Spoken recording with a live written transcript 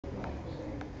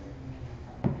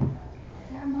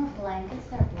blankets.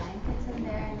 There are blankets in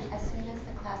there, and as soon as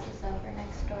the class is over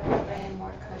next door, they'll bring in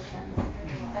more cushions.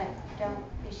 But don't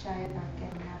be shy about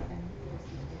getting up and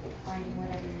finding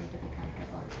whatever you need to be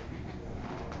comfortable.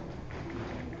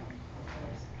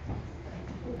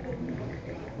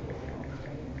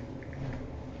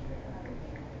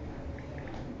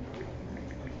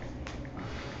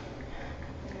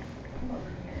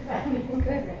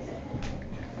 Good.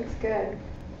 It's good.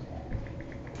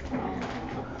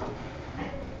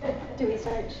 Do we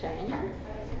start showing her?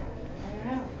 I don't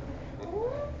know.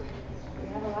 We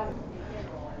have a lot of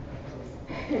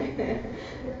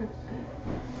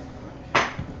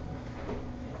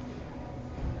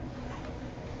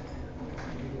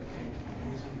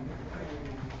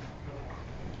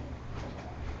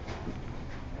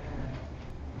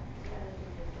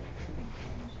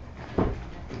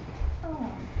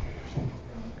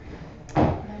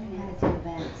Learning how to do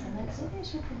events, and like maybe I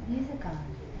should put music on.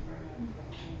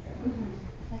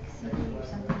 Like CD or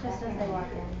something. Just as they walk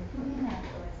in. Yeah.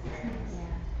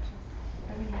 Yeah.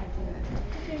 Learning how to do it.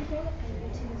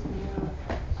 YouTube's new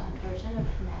version of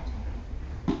Magic.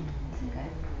 It's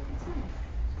good. It's nice.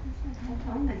 It's nice. I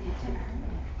need to earn it.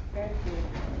 very few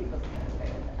people can get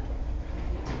away with that.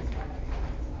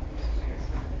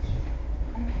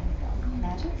 Okay.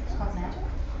 Magic? It's called Magic?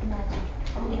 Imagine.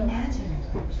 Oh, Imagine.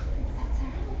 That's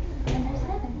her. And there's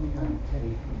heaven. Yeah.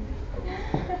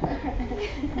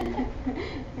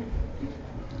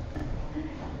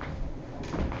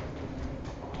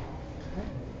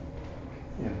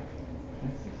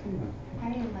 How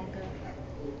do you like it?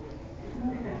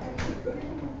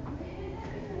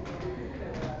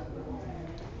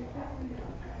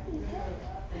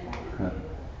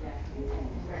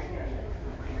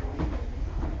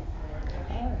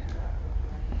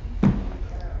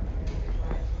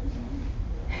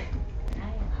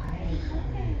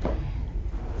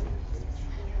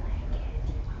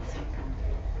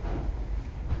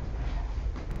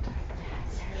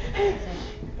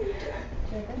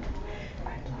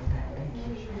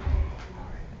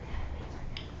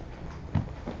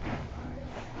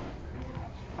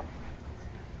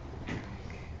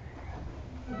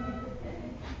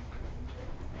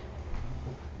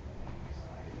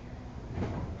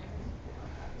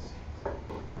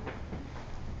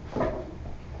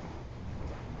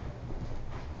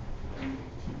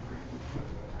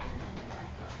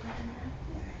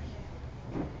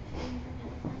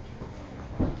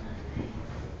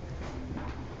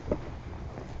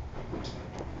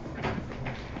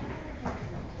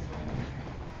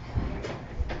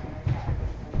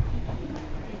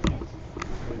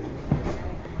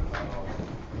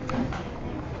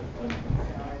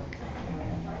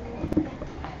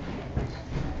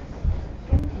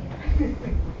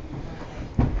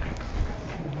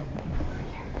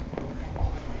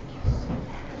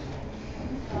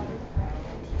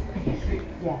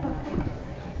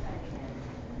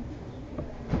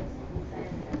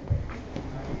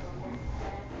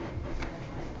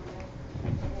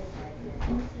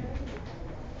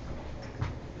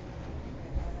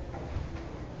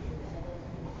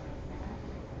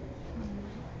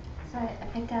 So I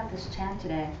picked out this chant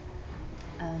today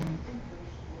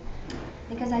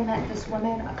because I met this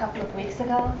woman a couple of weeks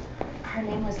ago. Her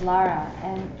name was Lara,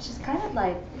 and she's kind of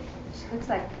like, she looks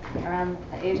like around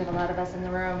the age of a lot of us in the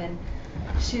room, and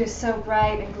she was so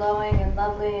bright and glowing and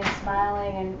lovely and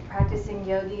smiling and practicing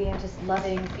yogi and just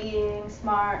loving being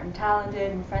smart and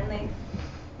talented and friendly.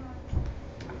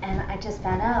 And I just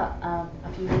found out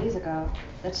a few days ago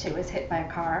that she was hit by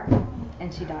a car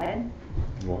and she died.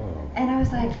 Wow. And I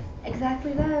was like,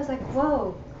 exactly that. I was like,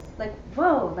 whoa,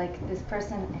 like this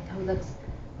person who looks,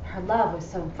 her love was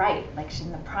so bright, like she's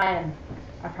in the prime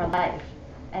of her life.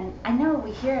 And I know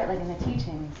we hear it like in the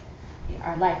teachings,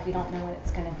 our life, we don't know when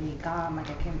it's going to be gone, like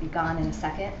it can be gone in a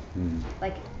second.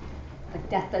 Like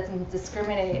death doesn't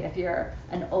discriminate if you're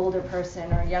an older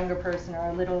person or a younger person or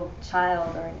a little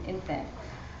child or an infant.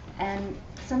 And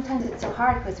sometimes it's so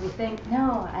hard because we think,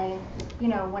 no,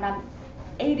 when I'm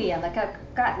 80, I've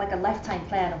got like a lifetime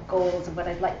plan of goals of what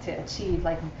I'd like to achieve.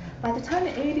 Like by the time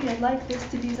I'm 80, I'd like this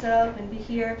to be set up and be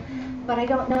here. But I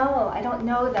don't know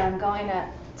that I'm going to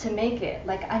make it.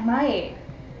 Like I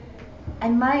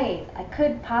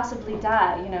could possibly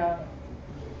die,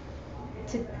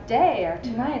 today or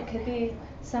tonight. It could be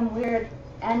some weird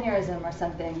aneurysm or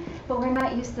something. But we're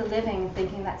not used to living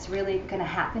thinking that's really going to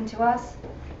happen to us.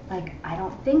 Like, I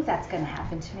don't think that's going to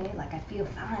happen to me. Like, I feel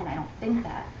fine. I don't think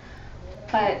that.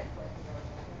 But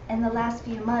in the last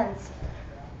few months,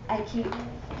 I keep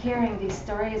hearing these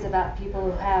stories about people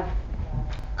who have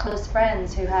close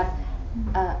friends who have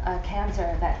a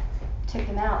cancer that took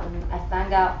him out, and I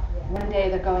found out one day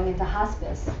they're going into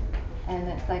hospice, and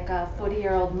it's like a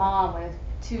 40-year-old mom with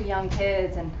 2 young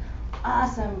kids, and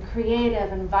awesome,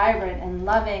 creative, and vibrant, and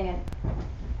loving, and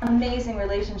amazing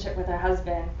relationship with her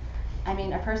husband. I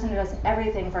mean, a person who does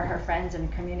everything for her friends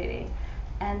and community.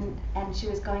 And she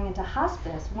was going into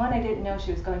hospice. One, I didn't know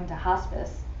she was going into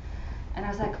hospice. And I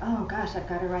was like, oh gosh, I've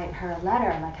got to write her a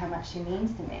letter, like how much she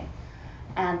means to me.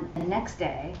 And the next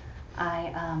day,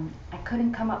 I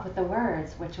couldn't come up with the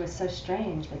words, which was so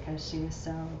strange because she was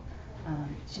so,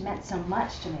 she meant so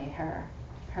much to me, her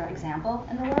example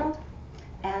in the world.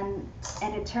 And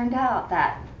it turned out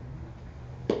that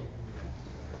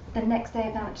the next day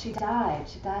I found out she died.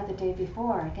 She died the day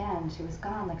before. Again, she was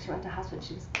gone. Like, she went to hospital,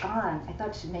 she was gone. I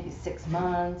thought she'd maybe 6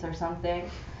 months or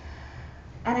something.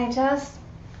 And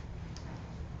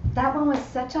that one was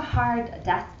such a hard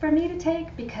death for me to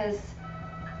take because,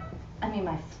 I mean,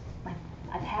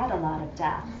 I've had a lot of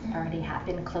deaths already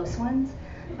happen, close ones.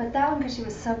 But that one, because she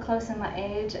was so close in my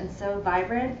age and so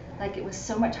vibrant, like it was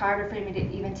so much harder for me to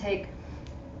even take.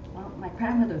 Well, my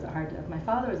grandmother was a hard death, my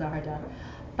father was a hard death.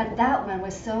 But that one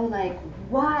was so like,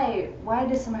 why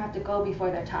does someone have to go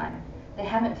before their time? They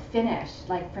haven't finished,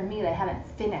 like for me, they haven't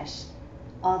finished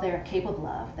all they're capable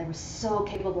of. They were so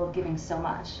capable of giving so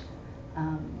much.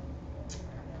 And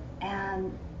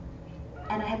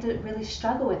I had to really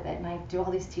struggle with it. And I do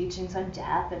all these teachings on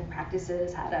death and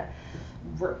practices, how to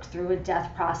work through a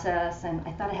death process. And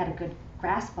I thought I had a good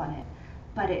grasp on it.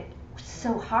 But it was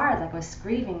so hard, like I was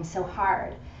grieving so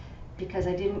hard. Because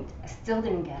I still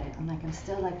didn't get it. I'm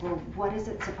still like, well, what is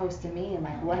it supposed to mean?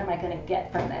 Like, what am I going to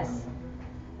get from this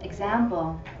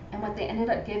example? And what they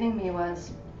ended up giving me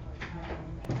was,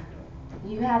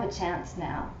 you have a chance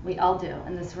now, we all do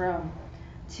in this room,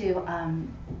 to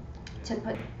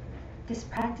put these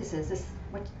practices,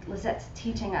 what Lisette's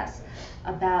teaching us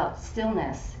about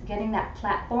stillness, getting that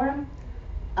platform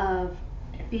of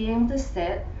being able to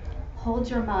sit, hold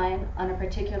your mind on a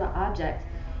particular object.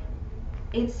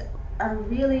 It's a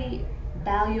really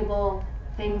valuable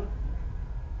thing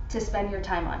to spend your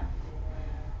time on.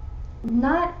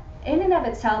 Not in and of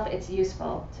itself, it's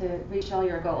useful to reach all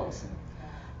your goals.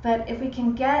 But if we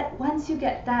can once you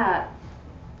get that,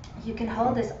 you can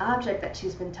hold this object that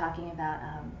she's been talking about,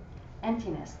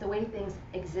 emptiness, the way things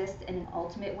exist in an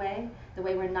ultimate way, the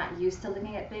way we're not used to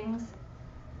looking at things.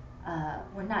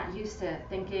 We're not used to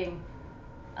thinking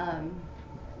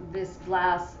this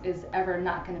glass is ever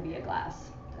not going to be a glass.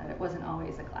 That it wasn't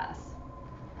always a glass.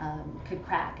 Could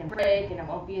crack and break and it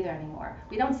won't be there anymore.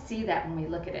 We don't see that when we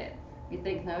look at it. We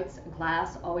think, no, it's a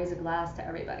glass, always a glass to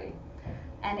everybody.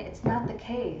 And it's not the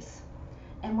case.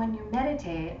 And when you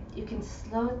meditate, you can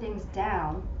slow things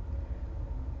down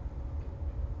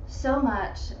so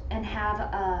much and have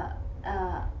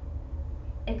a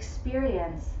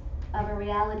experience of a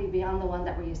reality beyond the one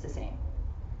that we're used to seeing.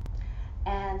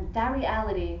 And that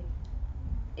reality,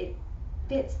 it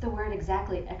fits the word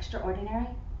exactly, extraordinary.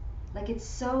 Like feels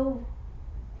so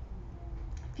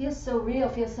real,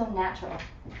 feels so natural.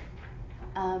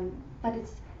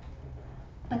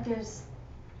 But there's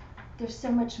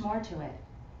so much more to it.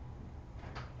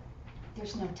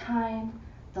 There's no time,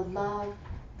 the love,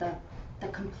 the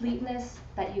completeness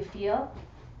that you feel.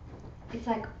 It's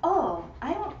like, oh,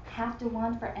 I don't have to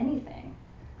want for anything.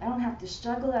 I don't have to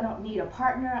struggle. I don't need a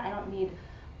partner. I don't need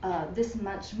this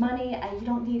much money. You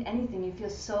don't need anything. You feel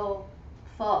so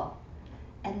full.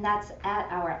 And that's at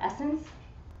our essence.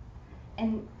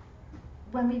 And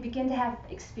when we begin to have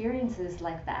experiences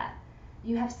like that,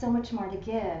 you have so much more to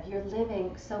give. You're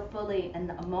living so fully in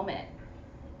a moment.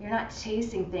 You're not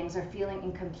chasing things or feeling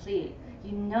incomplete.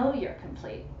 You know you're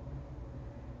complete.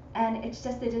 And it's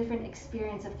just a different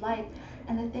experience of life.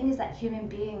 And the thing is that human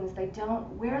beings,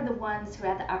 we're the ones who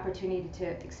have the opportunity to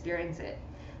experience it.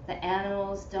 The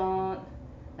animals don't,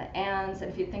 the ants,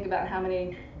 and if you think about how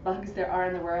many bugs there are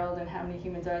in the world and how many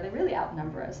humans are, they really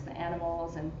outnumber us, the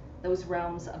animals and those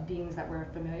realms of beings that we're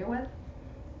familiar with.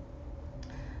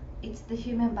 It's the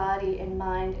human body and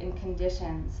mind and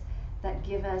conditions that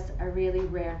give us a really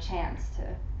rare chance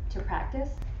to practice,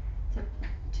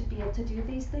 to be able to do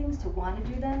these things, to want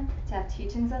to do them, to have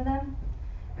teachings on them.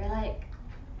 We're like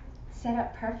set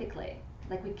up perfectly,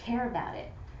 like we care about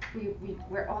it.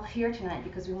 We're all here tonight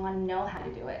because we want to know how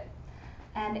to do it.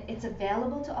 And it's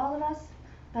available to all of us,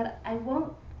 but I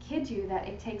won't kid you that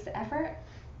it takes effort,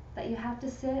 that you have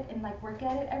to sit and like work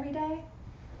at it every day.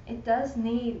 It does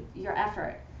need your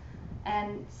effort.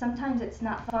 And sometimes it's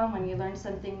not fun when you learn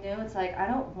something new. It's like, I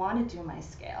don't want to do my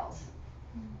scales.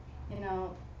 You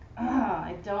know,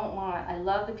 I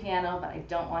love the piano, but I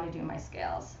don't want to do my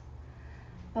scales.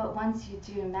 But once you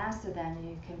do master them,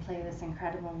 you can play this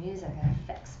incredible music that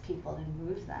affects people and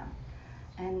moves them.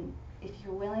 And if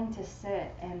you're willing to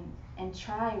sit and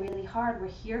try really hard, we're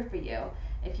here for you.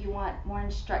 If you want more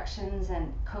instructions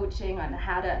and coaching on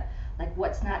how to, like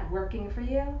what's not working for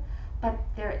you, but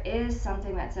there is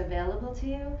something that's available to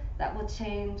you that will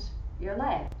change your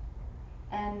life.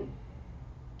 And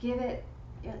give it,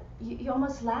 you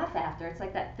almost laugh after. It's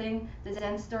like that thing, the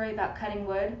Zen story about cutting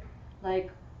wood,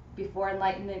 like before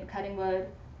enlightenment cutting wood,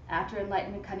 after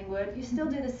enlightenment cutting wood. You still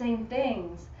do the same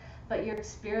things, but your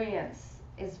experience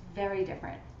is very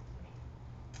different.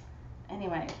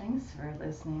 Anyway, thanks for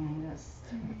listening.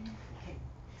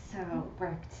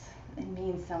 It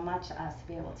means so much to us to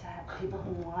be able to have people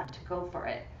who want to go for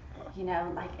it,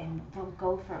 and will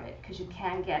go for it because you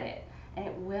can get it, and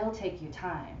it will take you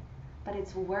time, but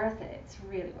it's worth it. It's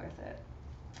really worth it.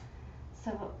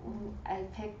 So I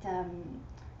picked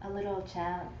a little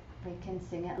chant. We can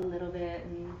sing it a little bit,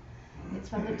 and it's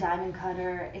from the Diamond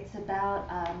Cutter. It's about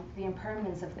the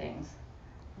impermanence of things,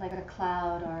 like a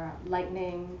cloud or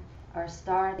lightning or a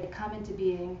star. They come into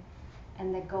being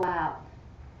and they go out.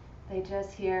 They're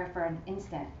just here for an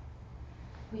instant.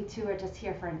 We too are just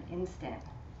here for an instant.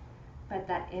 But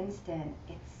that instant,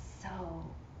 it's so,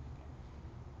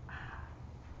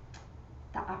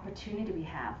 the opportunity we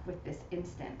have with this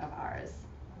instant of ours.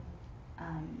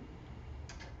 I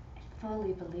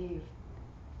fully believe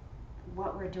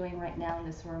what we're doing right now in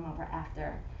this room, what we're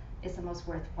after, is the most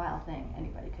worthwhile thing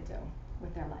anybody could do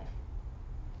with their life.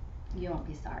 You won't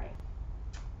be sorry.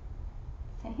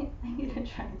 I need to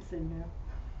try and sing now.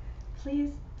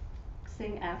 Please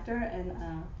sing after and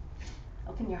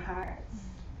open your hearts.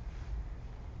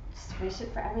 Just wish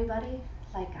it for everybody.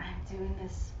 Like, I'm doing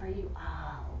this for you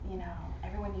all,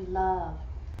 everyone you love,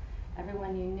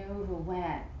 everyone you knew who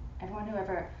went, everyone who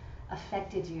ever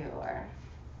affected you or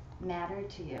mattered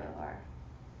to you, or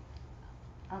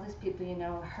all those people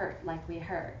hurt like we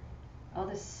hurt, all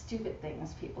the stupid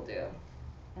things people do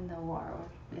in the world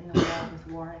with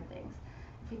war and things.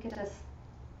 If we could just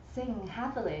sing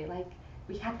happily, like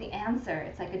we have the answer.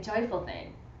 It's like a joyful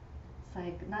thing. It's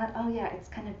like not, oh yeah, it's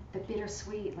kind of the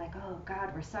bittersweet, like, oh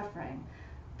God, we're suffering.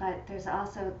 But there's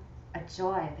also a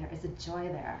joy. There is a joy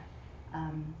there,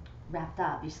 wrapped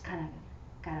up. You just kind of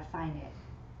gotta find it,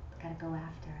 gotta go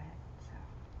after it. So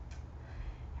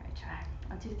here I try.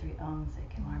 1, 2, 3 ohms, so you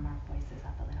can warm our voices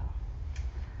up a little.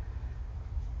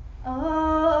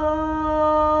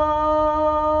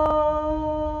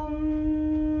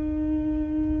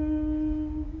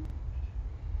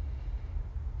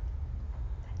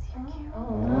 That's your cue.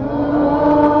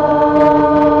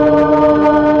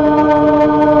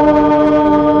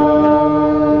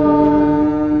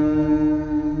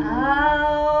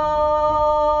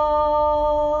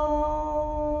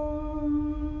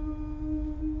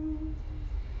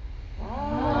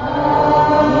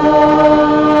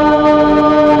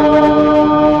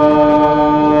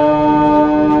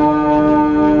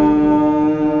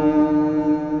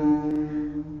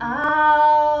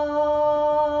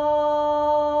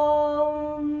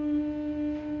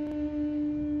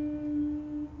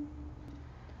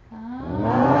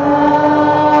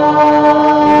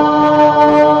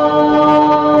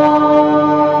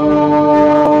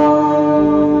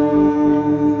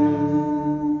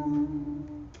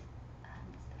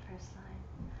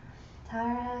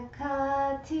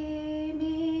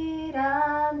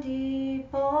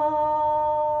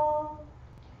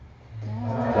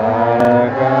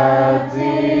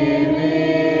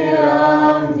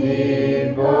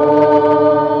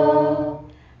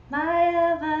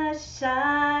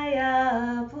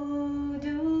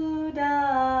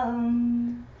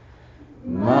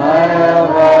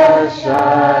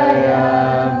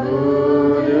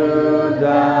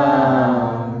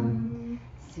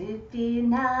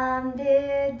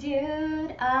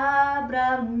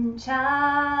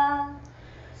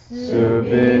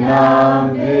 Supinam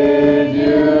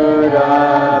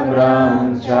vidyudabram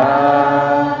cha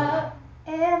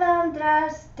Evam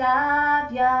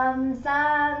drashtavyam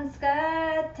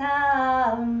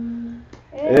sanskritam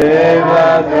Eva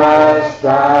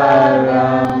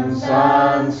drashtavyam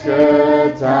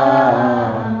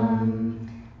sanskritam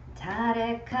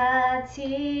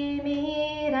Tarakati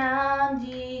miram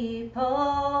dipo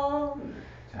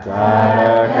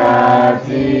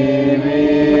Tarakati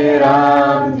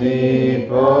miram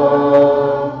dipo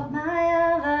Maya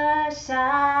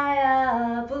vashaya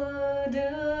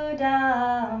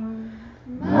bududam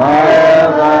Maya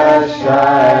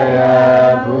vashaya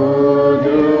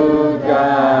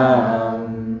budugam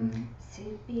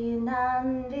Supinam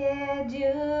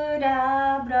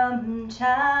vidyudabram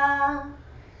cha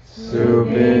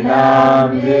Supinam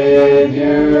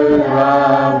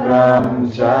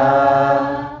vidyurabram cha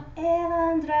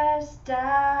evam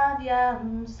drashtavyam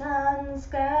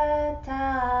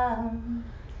sanskritam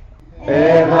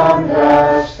evam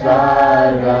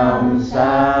drashtavyam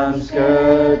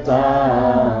sanskritam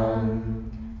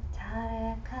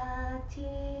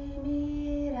tarakati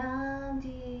miram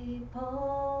dipo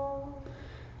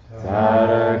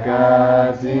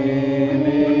tarakati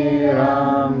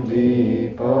miram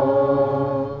dipo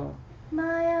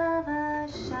maya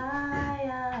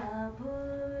vashaya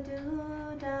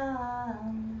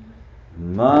bududam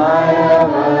maya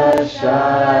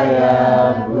vashaya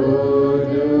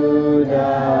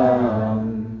bududam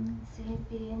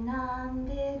sipinam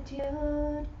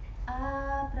vidyut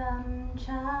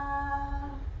abramcha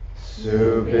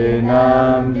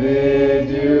supinam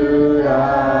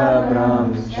vidyurabram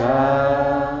cha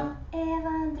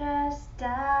evam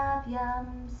drashtavyam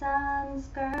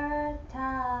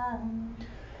sanskritam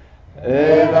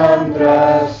evam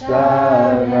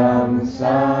drashtavyam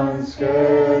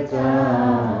sanskritam.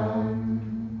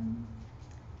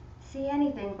 See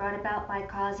anything brought about by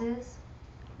causes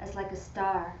as like a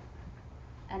star,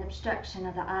 an obstruction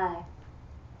of the eye,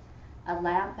 a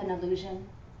lamp, an illusion,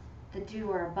 the dew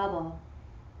or a bubble,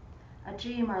 a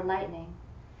dream or lightning,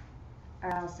 or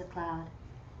else a cloud.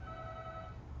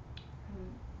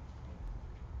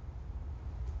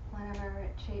 One of our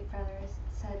retreat brothers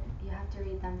said you have to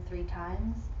read them 3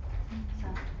 times. So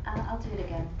I'll do it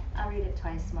again. I'll read it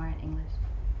twice more in English.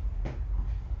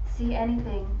 See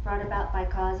anything brought about by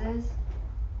causes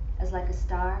as like a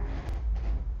star,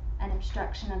 an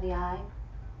obstruction of the eye,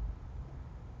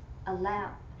 a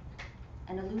lamp,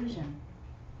 an illusion,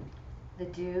 the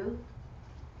dew,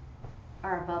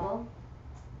 or a bubble,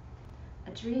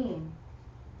 a dream,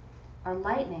 or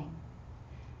lightning,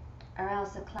 or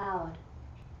else a cloud.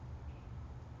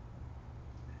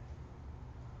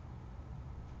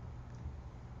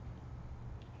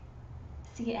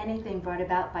 See anything brought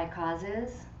about by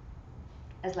causes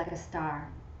as like a star,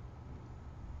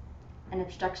 an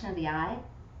obstruction of the eye,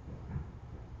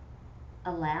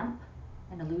 a lamp,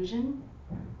 an illusion,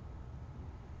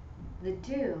 the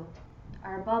dew,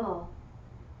 or a bubble,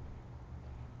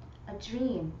 a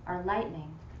dream or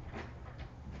lightning,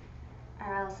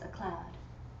 or else a cloud.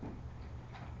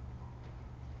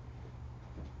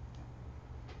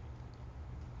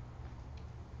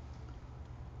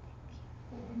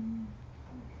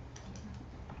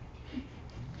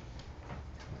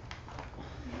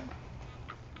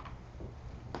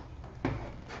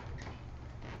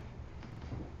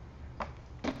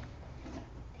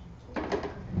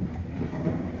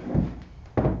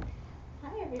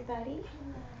 Hi, everybody.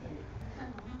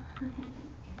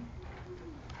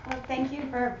 Well, thank you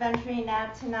for venturing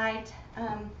out tonight,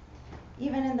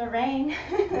 even in the rain.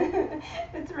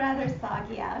 It's rather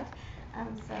soggy out,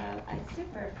 so I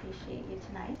super appreciate you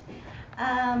tonight.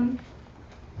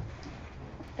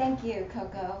 Thank you,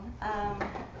 Coco.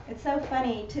 It's so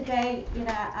funny. Today,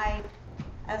 I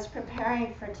was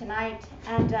preparing for tonight,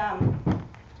 and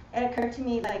it occurred to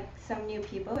me like some new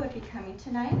people would be coming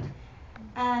tonight,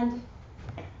 and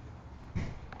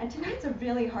tonight's a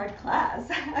really hard class,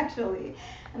 actually.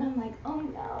 And I'm like, oh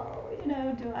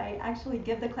no, do I actually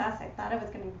give the class I thought I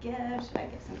was going to give? Should I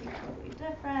give something totally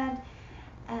different?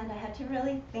 And I had to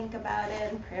really think about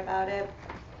it and pray about it,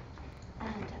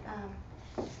 and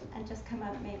just come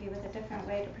up maybe with a different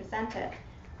way to present it,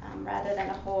 rather than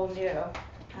a whole new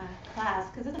class,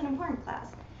 because it's an important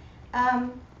class.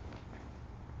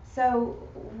 So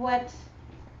what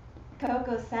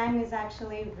Coco sang is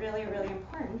actually really, really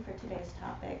important for today's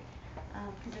topic,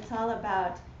 because it's all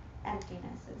about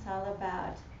emptiness. It's all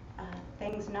about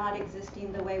things not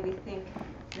existing the way we think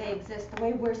they exist, the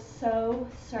way we're so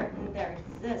certain they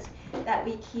exist, that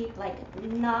we keep like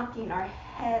knocking our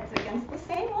heads against the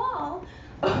same wall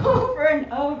over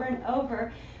and over and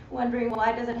over, wondering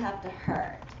why does it have to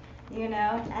hurt, and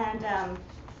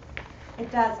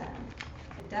it doesn't.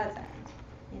 It doesn't.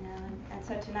 And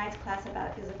so tonight's class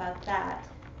is about that.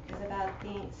 Is about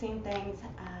seeing things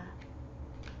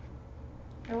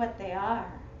for what they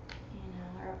are,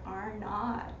 or are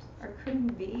not, or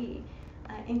couldn't be,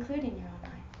 including your own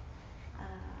mind,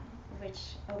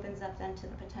 which opens up then to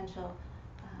the potential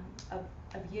of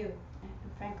you, and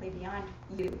frankly beyond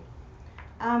you.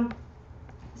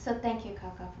 So thank you,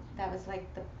 Coco. That was like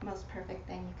the most perfect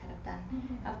thing you could have done,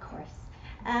 of course.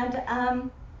 And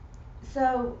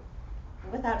so,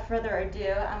 without further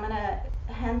ado, I'm going to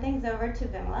hand things over to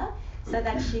Vimla so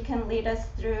that she can lead us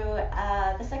through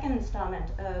the second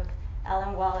installment of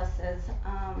Alan Wallace's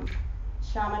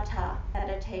shamatha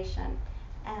meditation.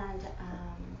 And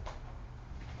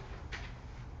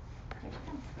here she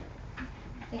comes.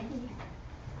 Thank you.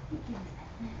 Thank you.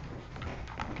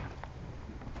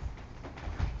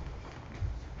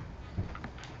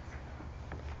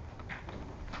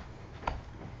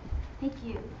 Thank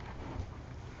you.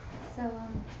 So,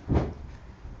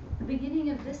 the beginning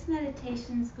of this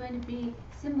meditation is going to be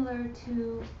similar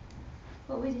to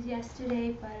what we did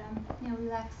yesterday, but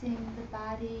relaxing the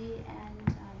body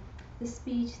and the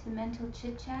speech, the mental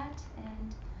chit-chat,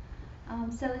 and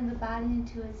settling the body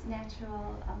into its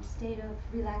natural state of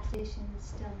relaxation,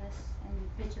 stillness, and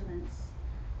vigilance.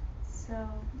 So,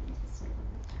 let me just get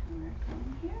the timer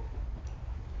going here.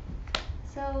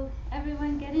 So,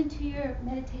 everyone, get into your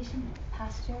meditation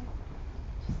posture.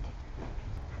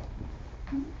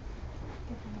 Give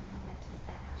them a moment to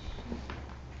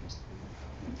finish.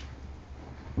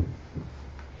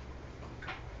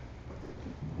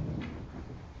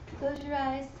 Close your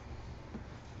eyes.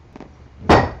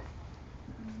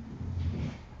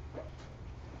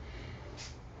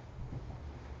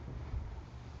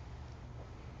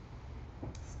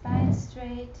 Spine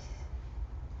straight.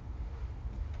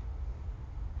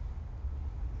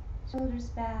 Shoulders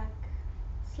back.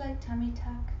 Slight tummy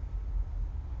tuck.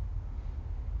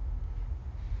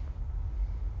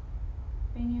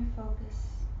 Bring your focus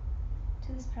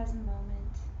to this present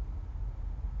moment.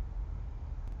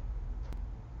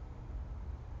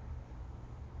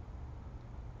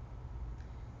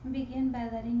 And begin by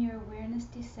letting your awareness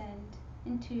descend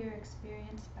into your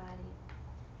experienced body.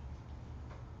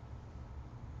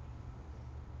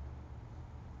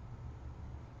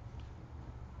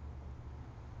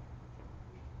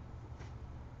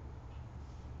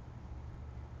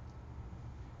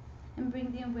 And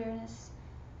bring the awareness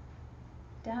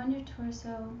down your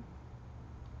torso,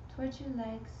 towards your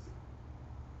legs,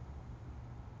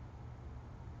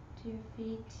 to your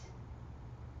feet,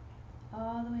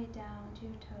 all the way down to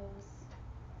your toes.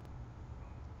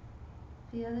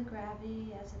 Feel the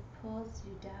gravity as it pulls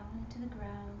you down into the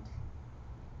ground,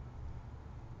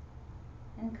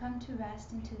 and come to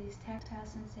rest into these tactile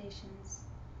sensations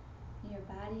in your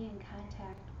body in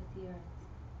contact with the earth.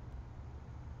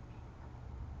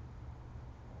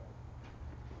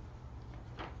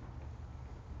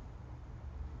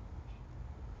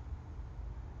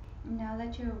 Now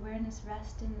let your awareness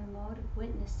rest in the mode of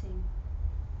witnessing,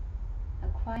 a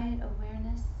quiet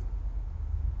awareness,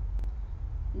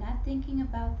 not thinking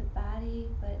about the body,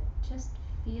 but just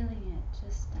feeling it,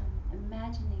 just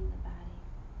imagining the body,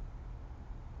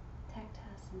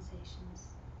 tactile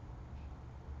sensations.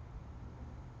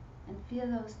 And feel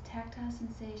those tactile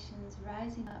sensations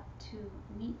rising up to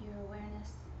meet your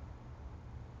awareness.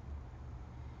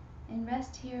 And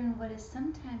rest here in what is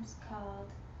sometimes called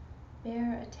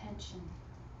bare attention.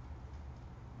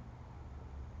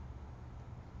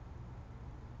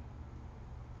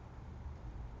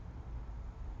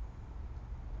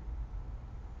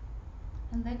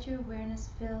 And let your awareness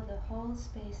fill the whole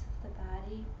space of the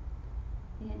body,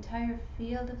 the entire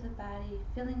field of the body,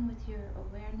 filling with your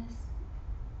awareness,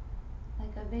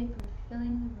 like a vapor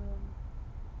filling the room.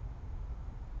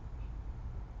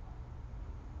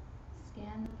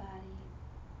 Scan the body.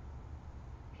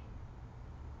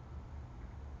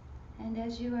 And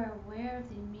as you are aware of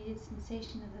the immediate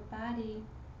sensation of the body,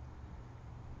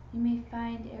 you may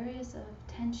find areas of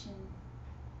tension,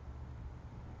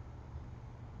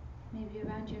 maybe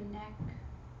around your neck,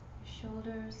 your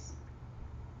shoulders,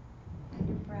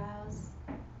 your brows.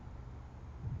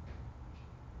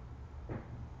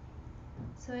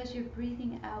 So as you're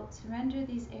breathing out, surrender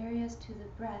these areas to the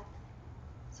breath.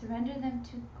 Surrender them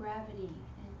to gravity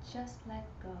and just let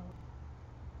go.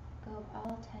 Go of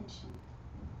all tension.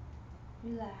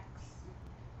 Relax.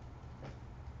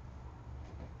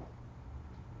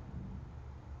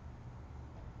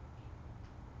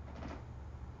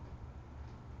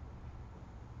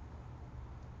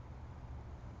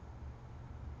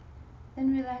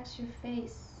 Then relax your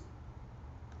face.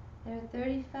 There are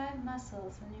 35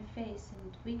 muscles on your face,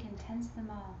 and we can tense them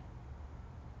all.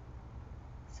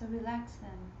 So relax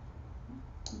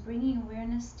them, bringing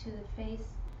awareness to the face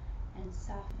and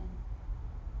soften.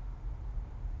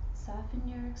 Soften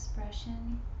your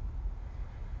expression.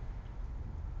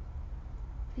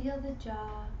 Feel the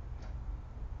jaw.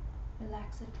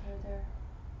 Relax it further.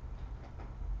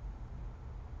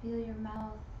 Feel your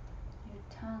mouth, your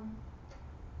tongue.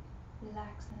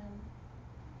 Relax them.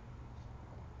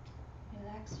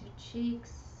 Relax your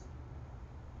cheeks,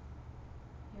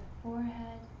 your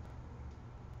forehead,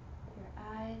 your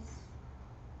eyes.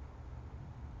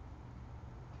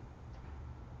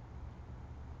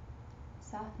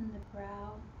 Soften the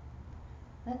brow.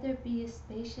 Let there be a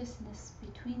spaciousness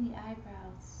between the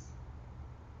eyebrows.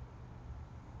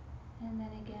 And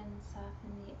then again,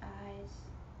 soften the eyes.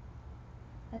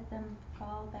 Let them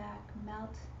fall back,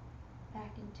 melt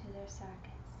back into their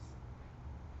sockets.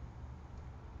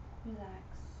 Relax.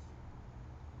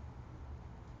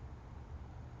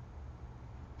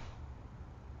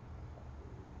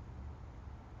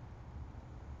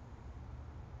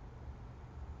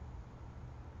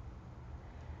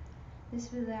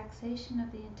 This relaxation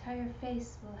of the entire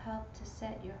face will help to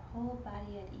set your whole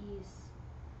body at ease.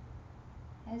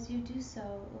 As you do so,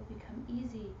 it will become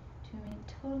easy to remain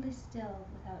totally still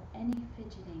without any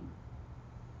fidgeting.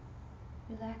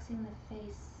 Relaxing the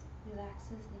face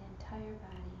relaxes the entire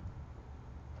body.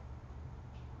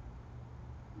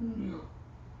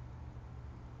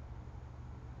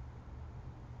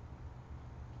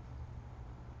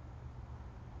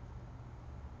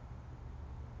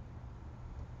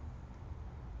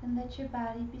 And let your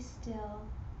body be still,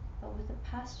 but with a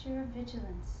posture of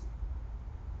vigilance.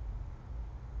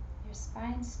 Your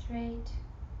spine straight,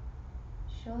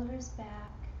 shoulders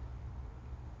back,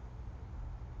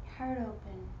 heart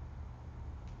open.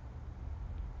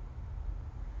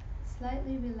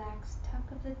 Slightly relaxed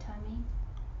tuck of the tummy.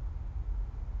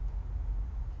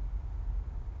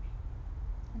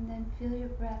 And then feel your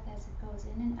breath as it goes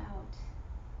in and out.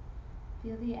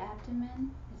 Feel the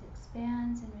abdomen as it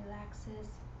expands and relaxes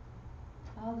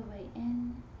all the way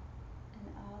in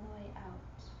and all the way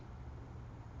out.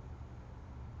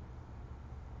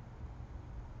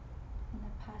 In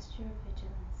the posture of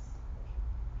vigilance.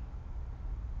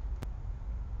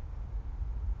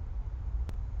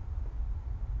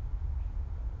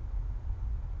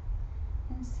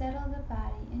 And settle the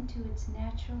body into its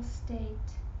natural state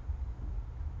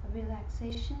of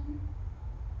relaxation,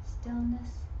 stillness,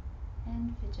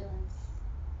 and vigilance.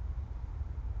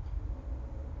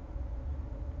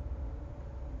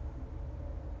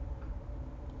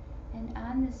 And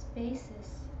on this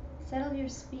basis, settle your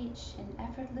speech in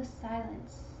effortless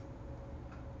silence.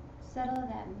 Settle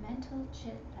that mental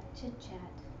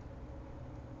chit-chat.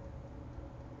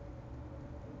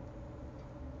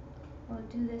 We'll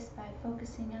do this by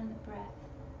focusing on the breath.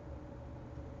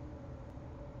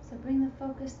 So bring the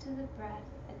focus to the breath,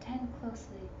 attend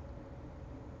closely.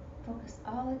 Focus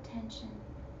all attention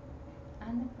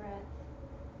on the breath,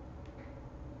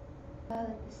 while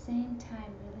at the same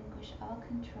time relinquish all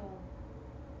control.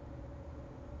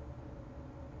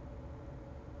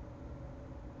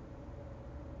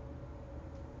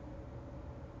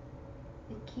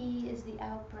 The key is the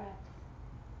out-breath,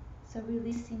 so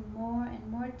releasing more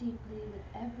and more deeply with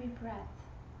every breath.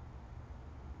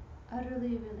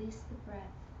 Utterly release the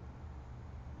breath.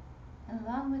 And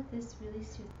along with this,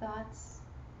 release your thoughts,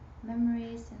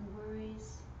 memories and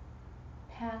worries,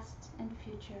 past and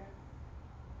future.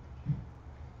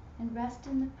 And rest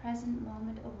in the present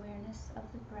moment awareness of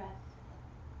the breath.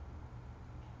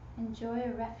 Enjoy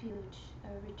a refuge,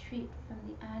 a retreat from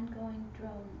the ongoing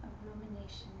drone of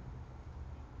rumination.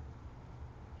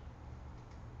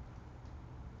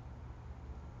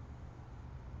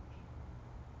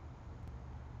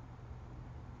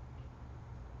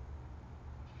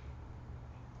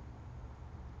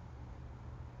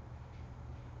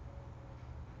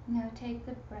 Now take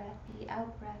the breath, the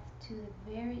out-breath, to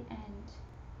the very end.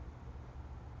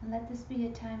 And let this be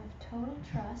a time of total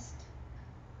trust.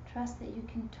 Trust that you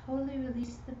can totally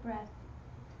release the breath,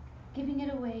 giving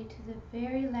it away to the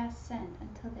very last cent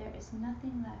until there is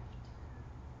nothing left.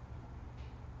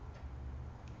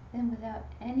 Then, without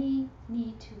any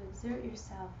need to exert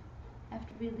yourself,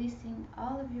 after releasing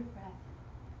all of your breath,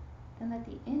 then let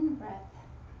the in-breath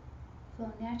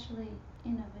flow naturally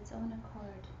in of its own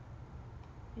accord.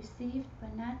 Received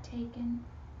but not taken,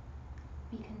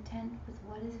 be content with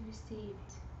what is received.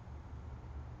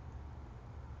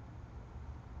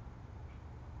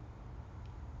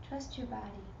 Trust your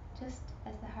body. Just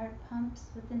as the heart pumps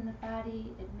within the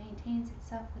body, it maintains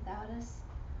itself without us.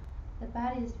 The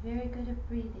body is very good at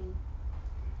breathing,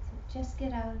 so just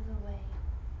get out of the way.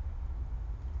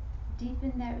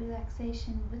 Deepen that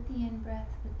relaxation with the in-breath,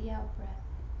 with the out-breath.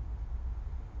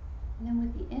 And then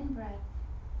with the in-breath,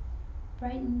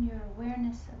 brighten your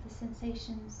awareness of the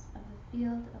sensations of the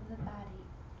field of the body.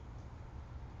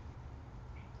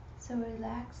 So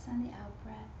relax on the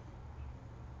out-breath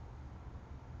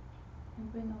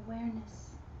and bring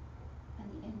awareness on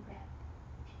the in-breath.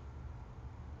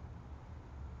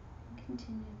 And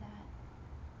continue that,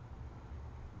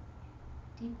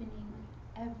 deepening with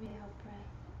every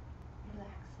out-breath,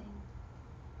 relaxing.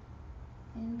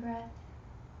 In-breath,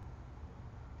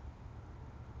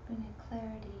 bring a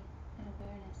clarity and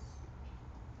awareness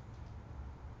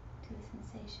to the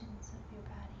sensations of your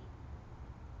body.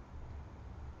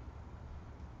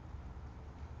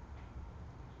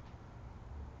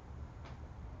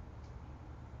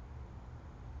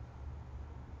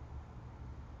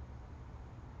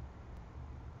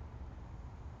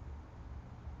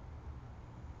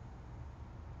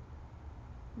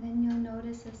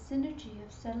 notice a synergy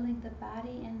of settling the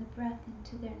body and the breath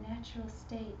into their natural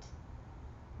state,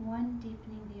 one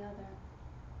deepening the other.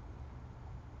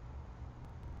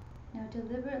 Now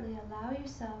deliberately allow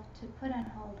yourself to put on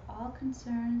hold all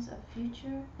concerns of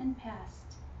future and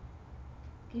past.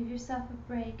 Give yourself a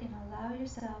break and allow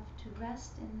yourself to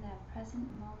rest in that present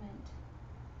moment,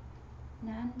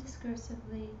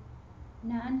 non-discursively,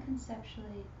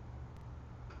 non-conceptually.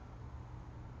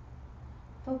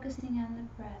 Focusing on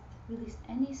the breath, release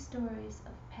any stories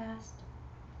of past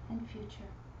and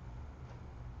future.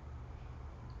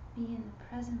 Be in the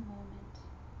present moment,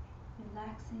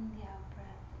 relaxing the out-breath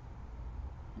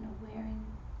and awareing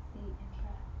the in-breath.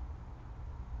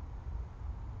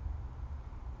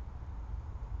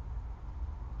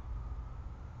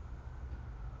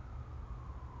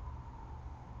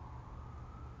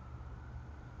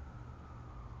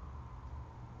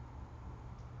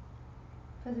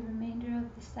 For the remainder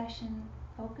of the session,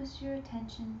 focus your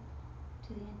attention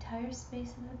to the entire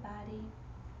space of the body,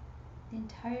 the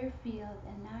entire field,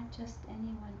 and not just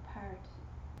any one part.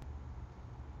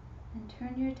 And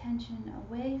turn your attention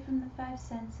away from the five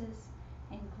senses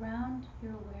and ground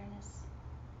your awareness,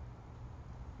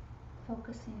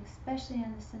 focusing especially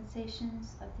on the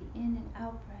sensations of the in and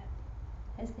out breath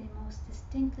as they most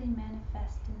distinctly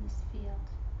manifest in this field.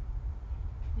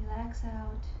 Relax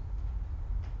out,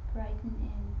 brighten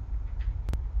in,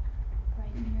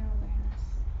 brighten your awareness.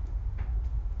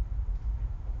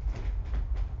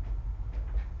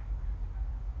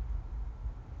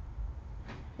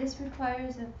 This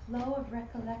requires a flow of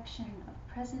recollection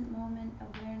of present moment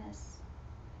awareness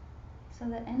so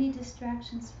that any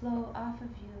distractions flow off of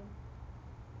you.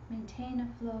 Maintain a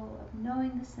flow of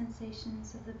knowing the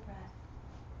sensations of the breath.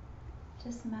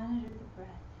 Just monitor the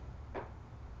breath.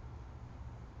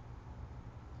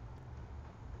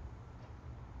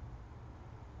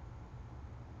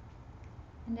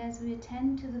 And as we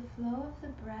attend to the flow of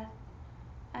the breath,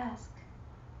 ask,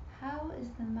 how is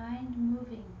the mind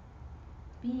moving,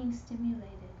 being stimulated?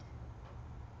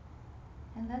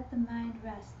 And let the mind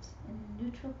rest in the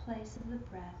neutral place of the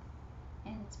breath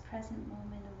and its present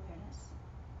moment awareness.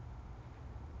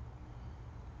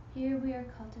 Here we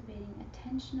are cultivating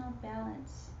attentional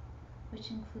balance, which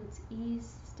includes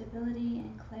ease, stability,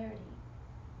 and clarity.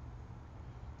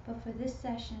 But for this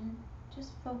session,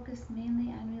 just focus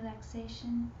mainly on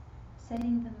relaxation,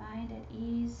 setting the mind at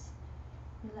ease.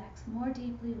 Relax more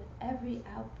deeply with every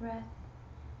out-breath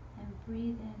and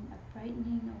breathe in a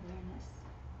brightening awareness.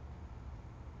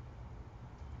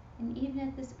 And even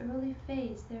at this early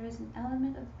phase, there is an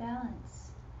element of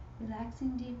balance.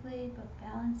 Relaxing deeply, but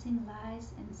balancing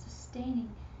lies in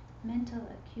sustaining mental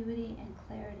acuity and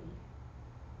clarity.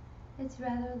 It's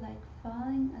rather like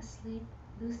falling asleep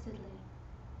lucidly.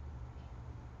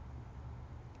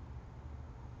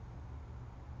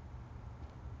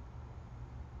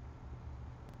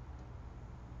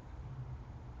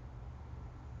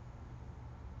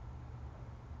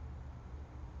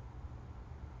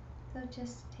 So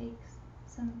just take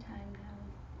some time now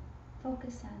and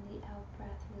focus on the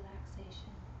out-breath relaxation,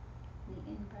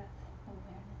 the in-breath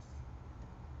awareness.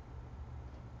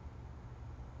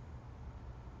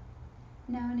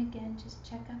 Now and again, just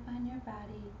check up on your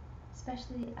body,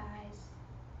 especially the eyes,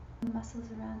 the muscles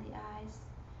around the eyes,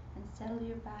 and settle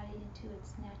your body into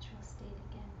its natural state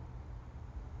again.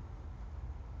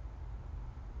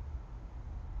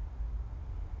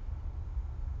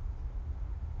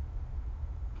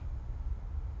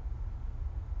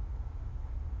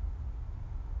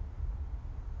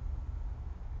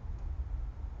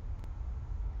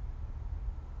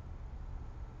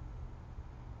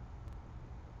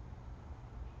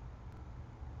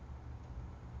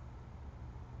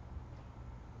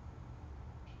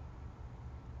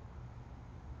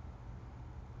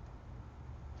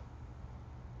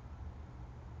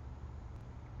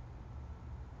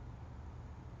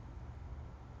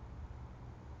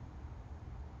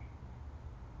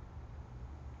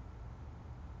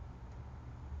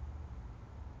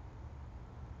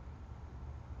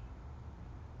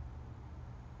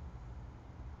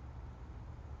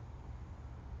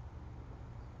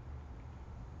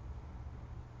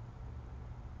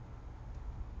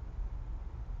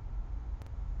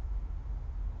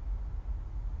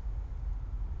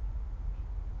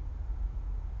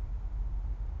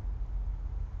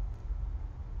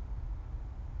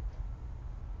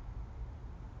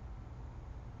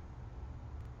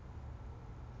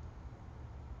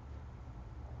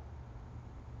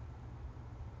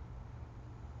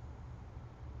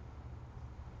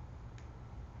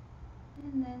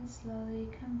 And then slowly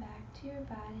come back to your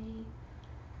body,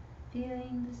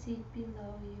 feeling the seat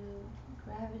below you,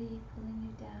 gravity pulling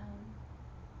you down.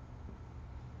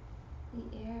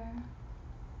 the air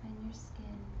and your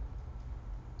skin,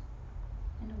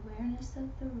 and awareness of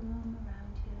the room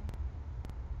around you.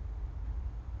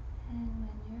 And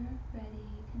when you're ready,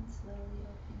 you can slowly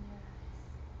open your eyes.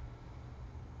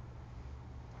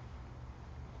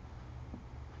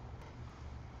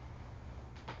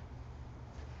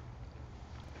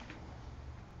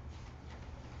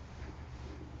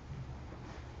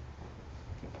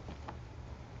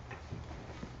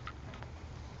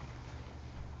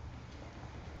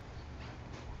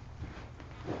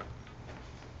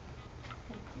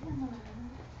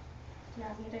 Do you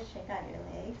want me to shake out your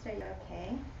legs? Are you okay?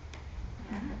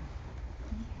 Yeah. Okay.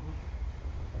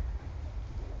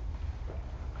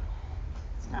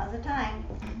 Now's the time.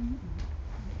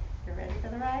 You're ready for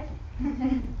the ride?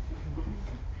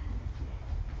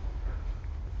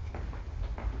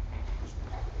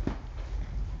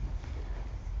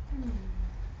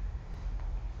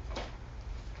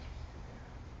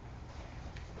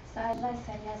 So as I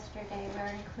said yesterday,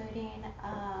 we're including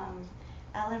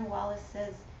Ellen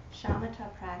Wallace's shamatha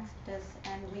practice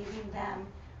and weaving them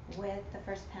with the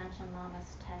first Panchen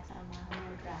Lama's text on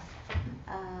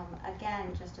MAHAMUDRA.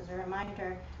 Again, just as a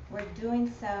reminder, we're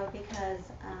doing so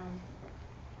because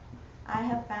I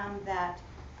have found that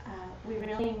we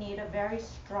really need a very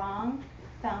strong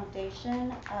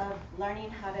foundation of learning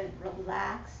how to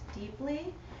relax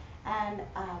deeply and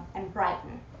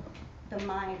brighten the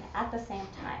mind at the same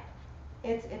time.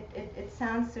 It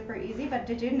sounds super easy, but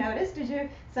did you notice,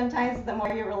 sometimes the more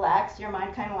you relax, your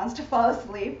mind kind of wants to fall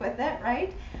asleep with it,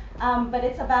 right? But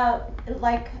it's about,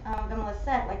 like Vimala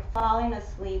said, like falling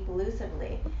asleep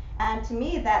lucidly. And to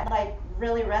me, that like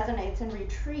really resonates in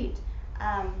retreat.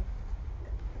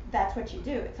 That's what you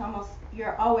do. It's almost,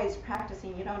 you're always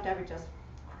practicing. You don't ever just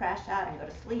crash out and go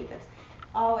to sleep. It's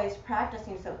always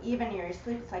practicing. So even in your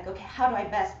sleep, it's like, okay, how do I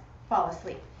best fall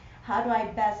asleep? How do I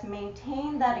best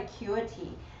maintain that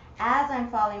acuity as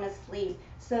I'm falling asleep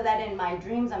so that in my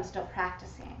dreams I'm still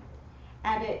practicing?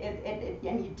 And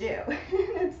and you do.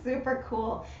 It's super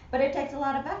cool. But it takes a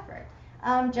lot of effort.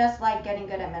 Just like getting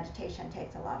good at meditation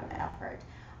takes a lot of effort.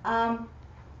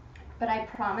 But I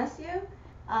promise you,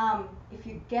 if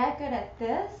you get good at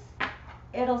this,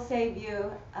 it'll save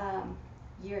you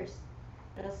years.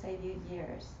 It'll save you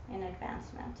years in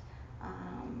advancement.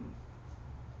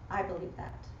 I believe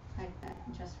that.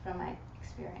 Just from my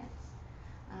experience.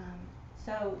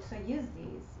 So use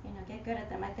these, get good at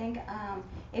them. I think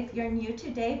if you're new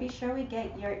today, be sure we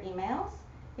get your emails,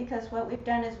 because what we've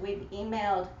done is we've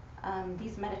emailed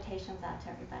these meditations out to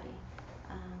everybody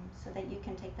so that you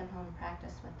can take them home and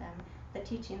practice with them. The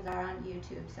teachings are on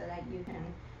YouTube so that you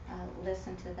can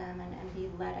listen to them and be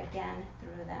led again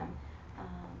through them.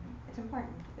 It's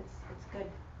important. It's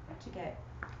good to get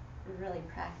really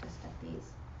practiced at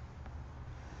these.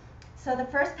 So the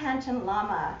first Panchen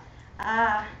Lama,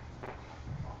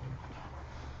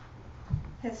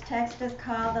 his text is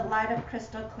called The Light of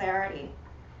Crystal Clarity.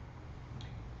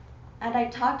 And I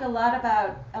talked a lot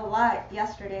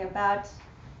yesterday about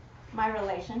my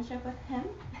relationship with him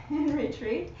in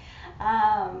retreat.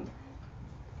 I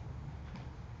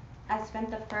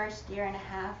spent the first year and a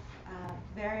half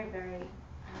very, very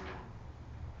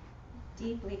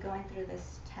deeply going through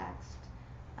this text.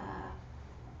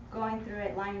 Going through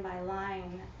it line by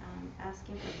line,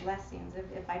 asking for blessings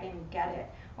if I didn't get it.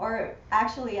 Or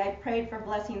actually, I prayed for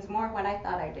blessings more when I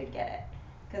thought I did get it,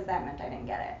 because that meant I didn't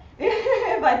get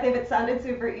it. But if it sounded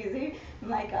super easy, I'm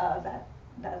like, oh,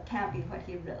 that can't be what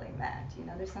he really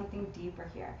meant. There's something deeper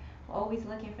here. Always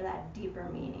looking for that deeper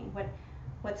meaning.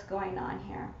 What's going on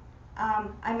here?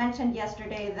 I mentioned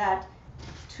yesterday that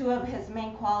two of his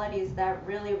main qualities that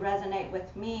really resonate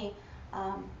with me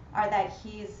are that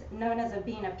he's known as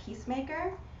being a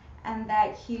peacemaker, and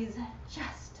that he's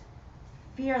just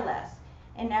fearless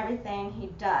in everything he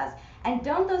does. And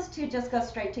don't those two just go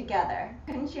straight together?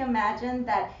 Couldn't you imagine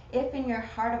that if in your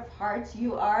heart of hearts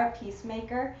you are a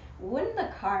peacemaker, wouldn't the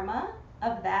karma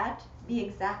of that be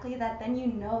exactly that? Then you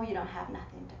don't have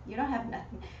nothing. You don't have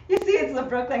nothing. You see, it's the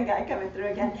Brooklyn guy coming through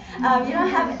again. You don't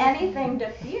have anything to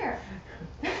fear.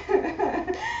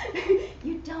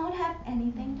 You don't have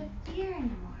anything to fear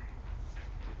anymore.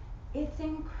 It's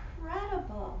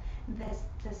incredible, this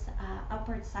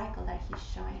upward cycle that he's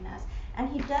showing us. And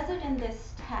he does it in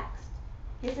this text.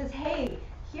 He says, hey,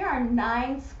 here are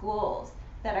 9 schools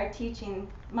that are teaching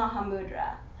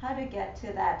MAHAMUDRA, how to get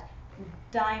to that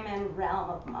diamond realm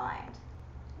of mind.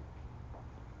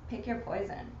 Pick your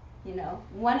poison,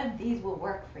 One of these will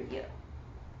work for you.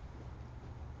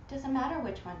 Doesn't matter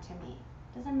which one to me.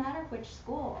 Doesn't matter which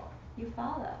school you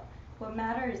follow. What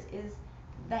matters is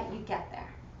that you get there.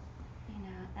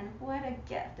 And what a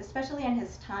gift, especially in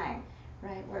his time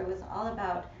right? Where it was all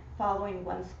about following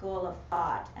one school of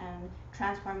thought and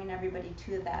transforming everybody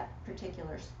to that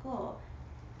particular school.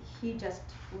 He just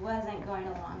wasn't going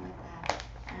along with that,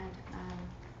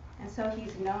 and so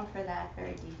he's known for that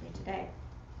very deeply today.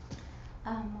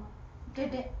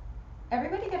 Did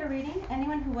everybody get a reading?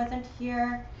 Anyone who wasn't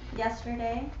here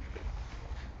yesterday?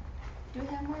 Do we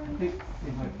have more readings?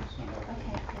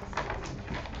 Okay, yes.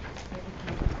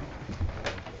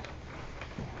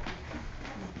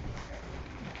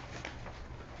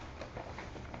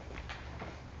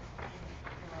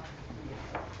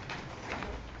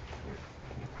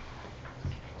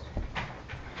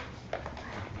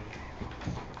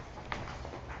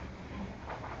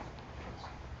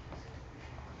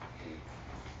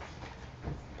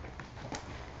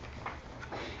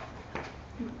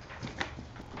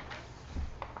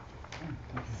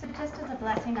 So just as a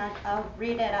blessing, I'll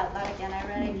read it out loud again. I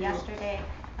read it yesterday.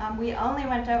 We only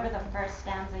went over the first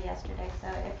stanza yesterday, so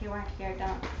if you weren't here,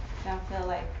 don't feel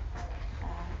like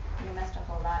you missed a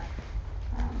whole lot.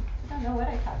 I don't know what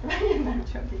I talked about. I'm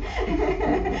joking.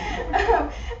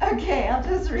 Okay, I'll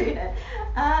just read it.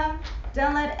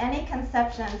 Don't let any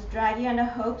conceptions drag you into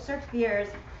hopes or fears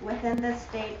within this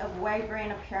state of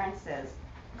wavering appearances.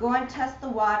 Go and test the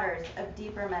waters of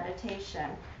deeper meditation,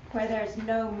 where there's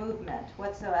no movement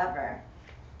whatsoever.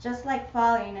 Just like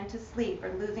falling into sleep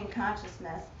or losing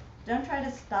consciousness, don't try to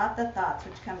stop the thoughts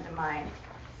which come to mind.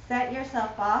 Set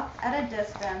yourself off at a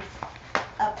distance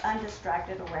of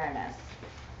undistracted awareness.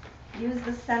 Use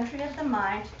the sentry of the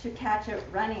mind to catch it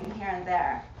running here and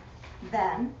there.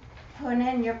 Then, hone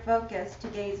in your focus to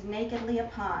gaze nakedly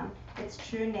upon its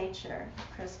true nature,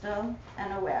 crystal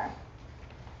and aware.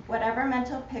 Whatever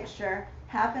mental picture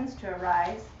happens to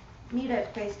arise, meet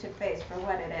it face to face for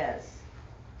what it is.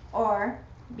 Or,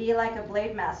 be like a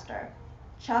blade master,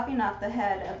 chopping off the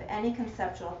head of any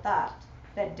conceptual thought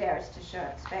that dares to show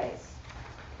its face.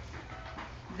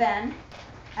 Then,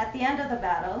 at the end of the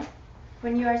battle,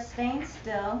 when you are staying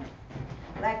still,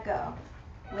 let go,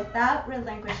 without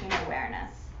relinquishing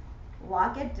awareness.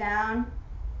 Walk it down,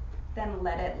 then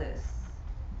let it loose.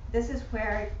 This is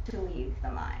where to leave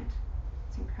the mind.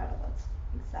 It's incredible. It's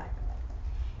exactly like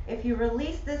that. If you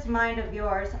release this mind of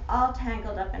yours, all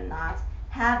tangled up in knots,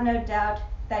 have no doubt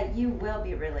that you will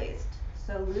be released.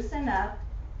 So loosen up,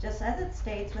 just as it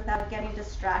states, without getting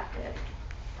distracted.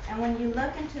 And when you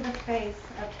look into the face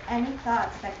of any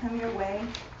thoughts that come your way,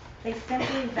 they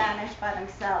simply vanish by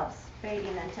themselves,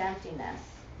 fading into emptiness.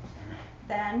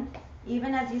 Then,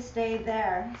 even as you stay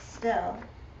there, still,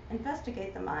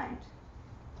 investigate the mind.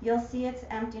 You'll see its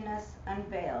emptiness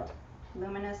unveiled,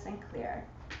 luminous and clear.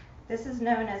 This is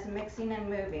known as mixing and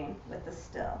moving with the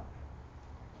still.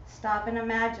 Stop and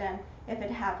imagine if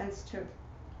it happens to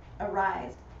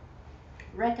arise.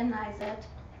 Recognize it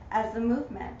as the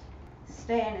movement.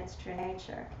 Stay in its true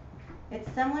nature.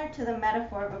 It's similar to the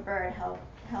metaphor of a bird held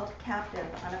captive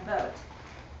on a boat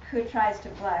who tries to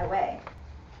fly away.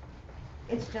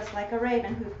 It's just like a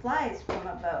raven who flies from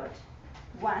a boat.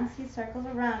 Once he circles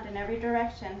around in every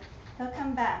direction, he'll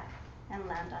come back and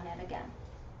land on it again.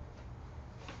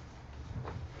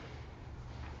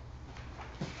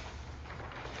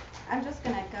 I'm just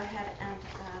going to go ahead and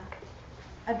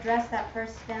address that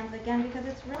first stanza again because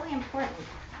it's really important.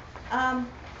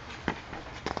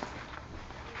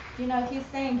 He's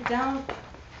saying don't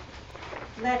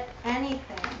let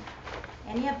anything,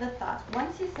 any of the thoughts,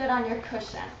 once you sit on your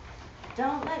cushion,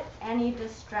 don't let any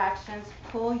distractions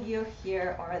pull you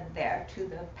here or there, to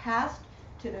the past,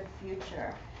 to the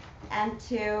future, and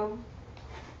to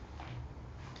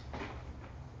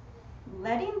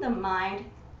letting the mind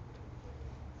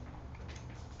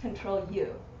control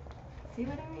you. See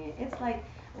what I mean? It's like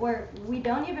where we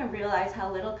don't even realize how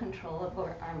little control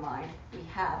over our mind we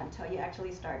have until you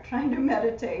actually start trying to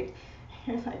meditate.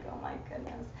 You're like, oh my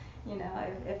goodness.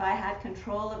 If I had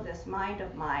control of this mind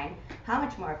of mine, how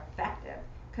much more effective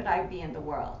could I be in the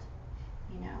world?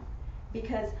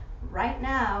 Because right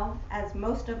now, as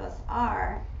most of us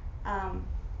are,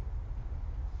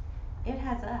 it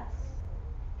has us.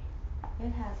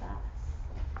 It has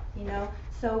us.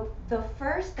 So the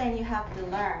first thing you have to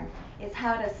learn is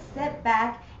how to sit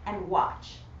back and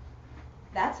watch.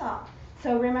 That's all.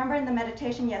 So remember in the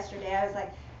meditation yesterday, I was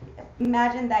like,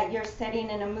 imagine that you're sitting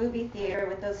in a movie theater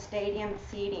with those stadium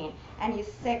seating, and you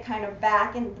sit kind of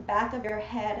back in the back of your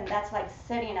head, and that's like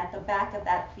sitting at the back of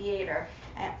that theater,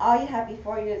 and all you have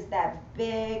before you is that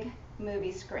big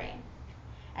movie screen.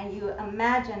 And you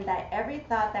imagine that every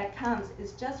thought that comes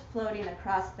is just floating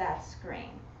across that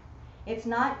screen. It's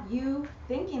not you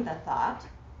thinking the thought,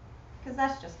 because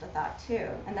that's just a thought too,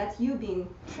 and that's you being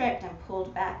tricked and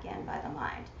pulled back in by the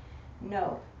mind.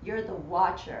 No, you're the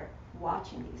watcher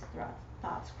watching these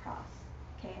thoughts cross.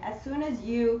 Okay, as soon as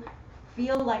you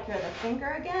feel like you're the thinker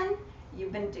again,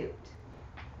 you've been duped.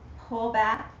 Pull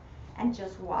back and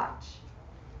just watch.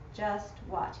 Just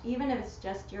watch. Even if it's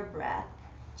just your breath,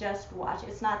 just watch.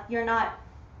 You're not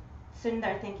sitting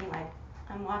there thinking like,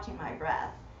 I'm watching my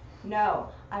breath. No,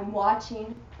 I'm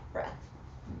watching breath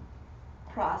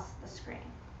cross the screen.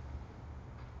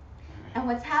 And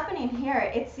what's happening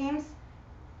here, it seems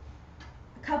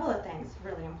a couple of things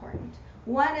really important.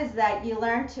 One is that you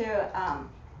learn to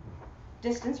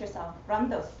distance yourself from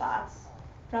those thoughts,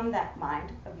 from that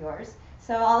mind of yours.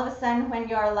 So all of a sudden when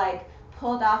you're like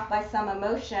pulled off by some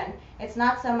emotion, it's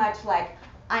not so much like,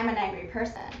 I'm an angry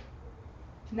person.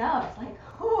 No, it's like,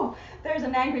 oh, there's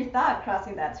an angry thought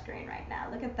crossing that screen right now.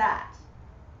 Look at that.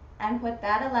 And what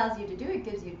that allows you to do, it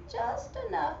gives you just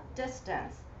enough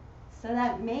distance so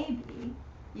that maybe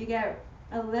you get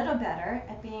a little better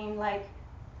at being like,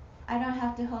 I don't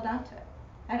have to hold on to it.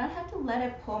 I don't have to let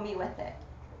it pull me with it.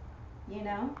 You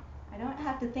know? I don't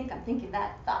have to think I'm thinking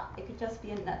that thought. It could just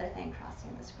be another thing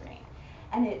crossing the screen.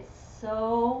 And it's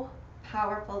so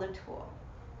powerful a tool.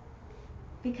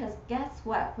 Because guess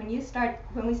what? When we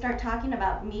start talking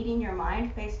about meeting your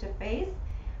mind face to face,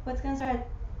 what's going to start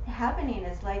happening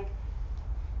is like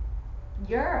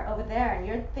you're over there and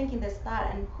you're thinking this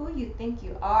thought, and who you think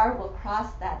you are will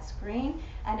cross that screen,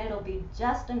 and it'll be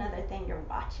just another thing you're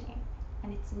watching,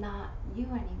 and it's not you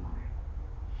anymore.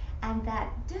 And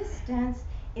that distance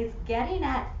is getting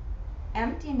at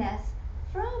emptiness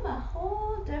from a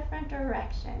whole different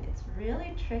direction. It's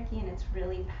really tricky and it's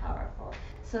really powerful.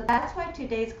 So that's why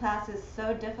today's class is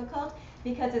so difficult,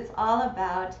 because it's all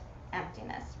about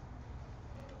emptiness.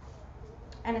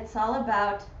 And it's all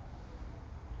about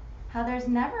how there's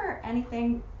never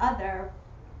anything other,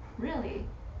 really,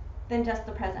 than just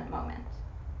the present moment.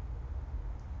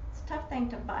 It's a tough thing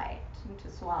to bite and to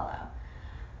swallow.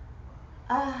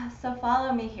 So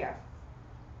follow me here.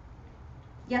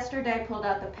 Yesterday I pulled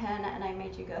out the pen and I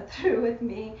made you go through with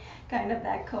me kind of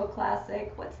that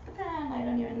classic, what's the pen? I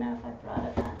don't even know if I brought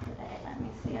a pen today. Let me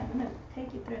see. I'm going to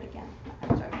take you through it again.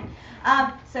 I'm joking.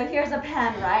 So here's a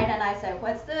pen, right? And I said,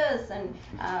 what's this? And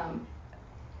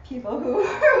people who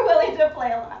are willing to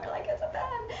play along are like, it's a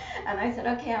pen. And I said,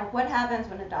 okay, and what happens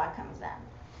when a dog comes in?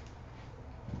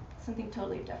 Something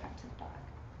totally different to the dog,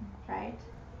 right?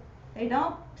 They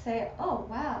don't say, oh,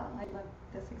 wow, I love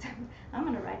this example. I'm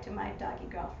going to write to my doggy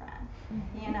girlfriend,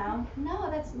 you know?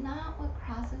 No, that's not what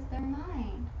crosses their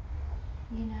mind,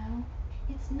 you know?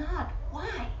 It's not.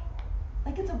 Why?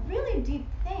 Like, it's a really deep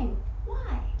thing.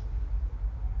 Why?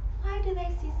 Why do they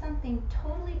see something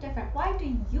totally different? Why do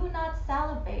you not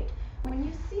salivate when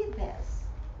you see this?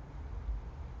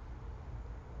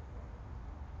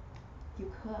 You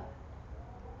could.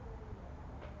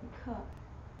 You could,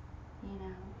 you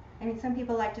know? I mean, some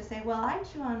people like to say, well, I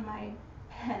chew on my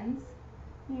pens,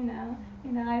 you know,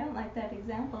 I don't like that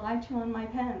example. I chew on my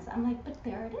pens. I'm like, but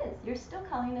there it is. You're still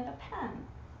calling it a pen.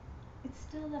 It's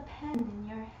still a pen in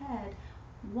your head.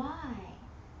 Why?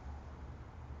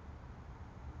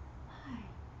 Why?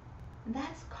 And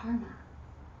that's karma.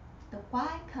 The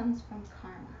why comes from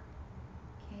karma.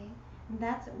 Okay?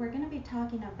 And we're going to be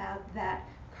talking about that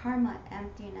karma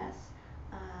emptiness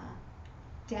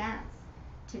dance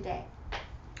today.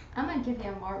 I'm going to give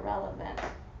you a more relevant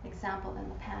example than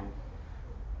the pen.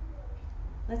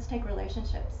 Let's take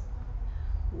relationships.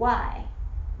 Why,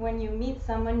 when you meet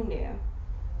someone new,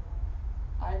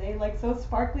 are they like so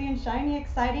sparkly and shiny,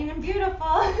 exciting and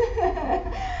beautiful?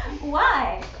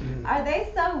 Why are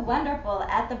they so wonderful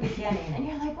at the beginning? And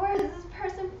you're like, where does this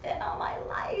person fit on my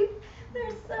life?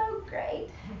 They're so great,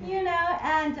 you know?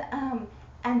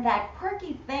 And that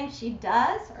quirky thing she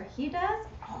does or he does,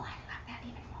 oh, I love that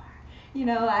even more. You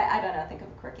know, I don't know, think of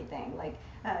a quirky thing, like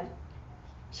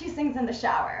she sings in the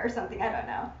shower or something, I don't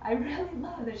know. I really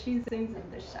love that she sings in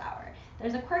the shower.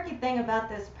 There's a quirky thing about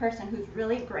this person who's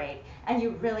really great, and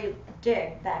you really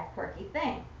dig that quirky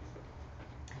thing.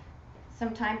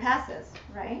 Some time passes,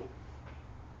 right?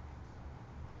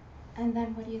 And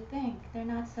then what do you think? They're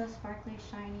not so sparkly,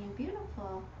 shiny, and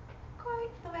beautiful, quite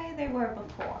the way they were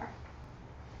before.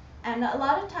 And a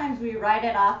lot of times we write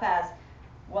it off as,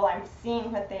 well, I'm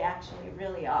seeing what they actually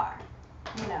really are.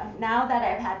 You know, now that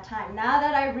I've had time, now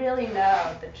that I really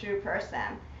know the true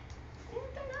person,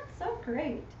 they're not so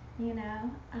great, you know.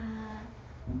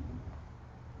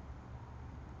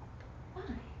 Why?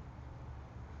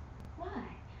 Why?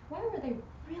 Why were they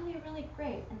really, really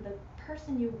great? And the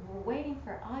person you were waiting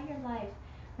for all your life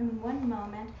in one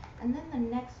moment, and then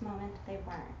the next moment they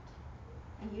weren't.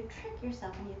 And you trick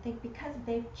yourself and you think because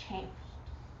they've changed,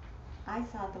 I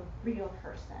saw the real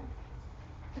person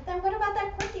But then what about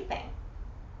that quirky thing?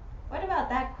 What about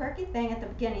that quirky thing at the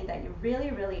beginning that you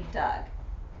really, really dug?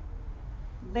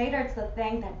 Later it's the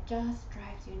thing that just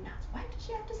drives you nuts. Why does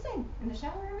she have to sing in the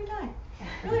shower every time?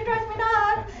 It really drives me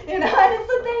nuts. You know, and it's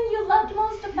the thing you loved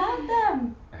most about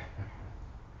them.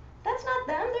 That's not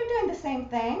them, they're doing the same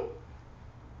thing.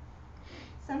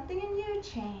 Something in you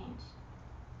changed.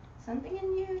 Something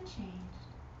in you changed.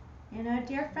 You know, a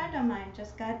dear friend of mine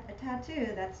just got a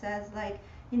tattoo that says, like,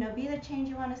 you know, be the change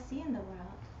you want to see in the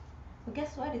world. Well,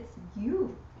 guess what? It's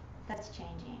you that's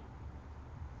changing.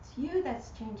 It's you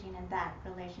that's changing in that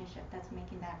relationship that's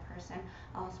making that person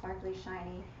all sparkly,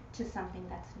 shiny to something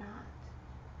that's not.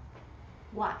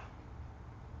 Why?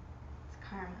 It's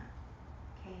karma.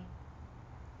 Okay?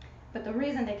 But the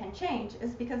reason they can change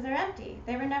is because they're empty.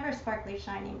 They were never sparkly,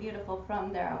 shiny, beautiful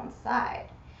from their own side.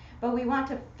 But we want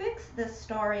to fix this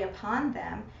story upon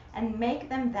them and make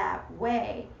them that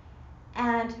way.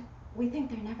 And we think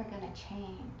they're never going to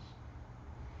change.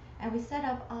 And we set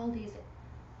up all these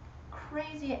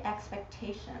crazy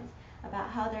expectations about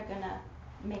how they're going to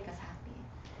make us happy.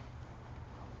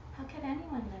 How could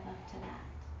anyone live up to that?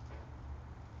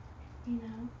 You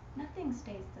know, nothing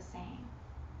stays the same.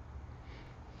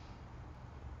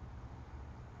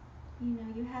 You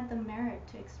know, you had the merit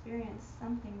to experience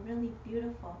something really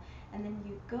beautiful, and then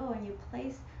you go and you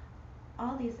place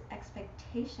all these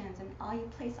expectations and you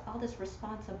place all this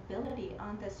responsibility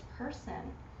on this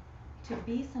person to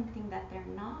be something that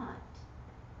they're not,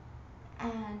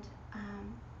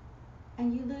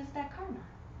 and you lose that karma.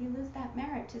 You lose that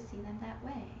merit to see them that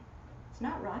way. It's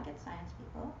not rocket science,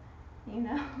 people. You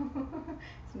know,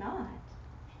 it's not.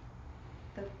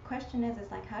 The question is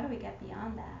like, how do we get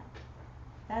beyond that?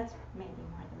 That's maybe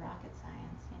more the rocket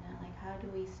science, you know, like how do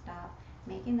we stop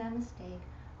making that mistake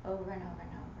over and over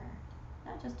and over?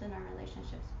 Not just in our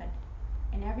relationships, but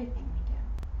in everything we do.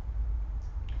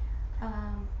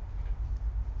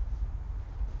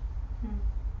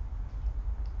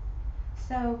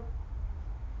 So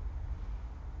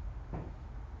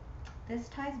this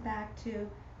ties back to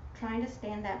trying to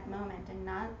stay in that moment and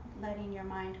not letting your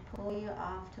mind pull you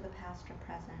off to the past or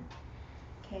present.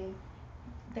 Okay?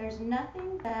 There's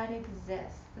nothing that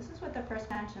exists. This is what the first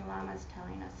Panchen Lama is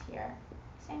telling us here.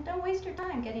 He's saying, don't waste your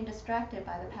time getting distracted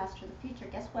by the past or the future.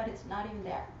 Guess what? It's not even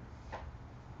there.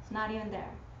 It's not even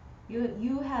there.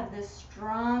 You have this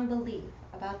strong belief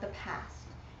about the past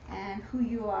and who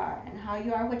you are and how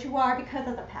you are what you are because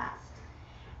of the past.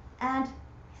 And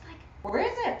he's like, where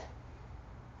is it?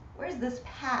 Where's this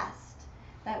past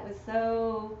that was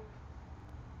so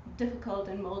difficult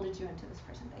and molded you into this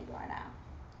person that you are now?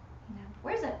 You know,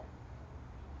 where is it?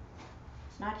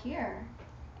 It's not here.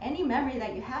 Any memory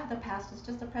that you have of the past is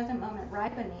just a present moment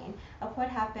ripening of what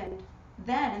happened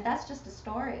then, and that's just a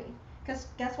story. Because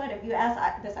guess what? If you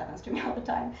ask, this happens to me all the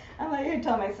time. I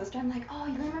tell my sister, I'm like, oh,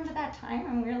 you remember that time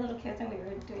when we were little kids and we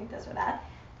were doing this or that?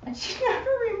 And she never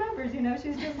remembers, you know.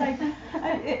 She's just like,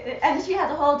 and she has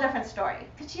a whole different story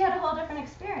because she had a whole different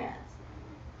experience,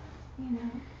 you know.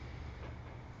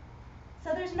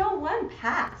 So there's no one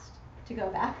past to go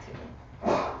back to.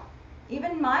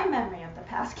 Even my memory of the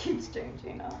past keeps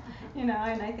changing, you know.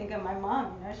 And I think of my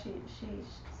mom, you know, she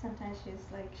sometimes she's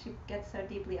like, she gets so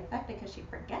deeply affected because she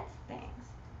forgets things.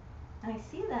 And I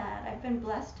see that. I've been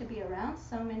blessed to be around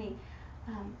so many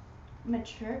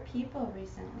mature people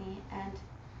recently, and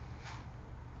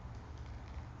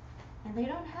they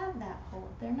don't have that hold.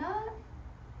 They're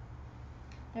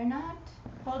not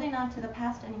holding on to the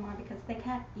past anymore because they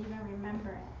can't even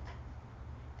remember it.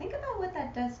 Think about what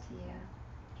that does to you.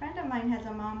 A friend of mine has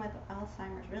a mom with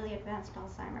Alzheimer's, really advanced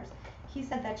Alzheimer's. He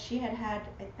said that she had,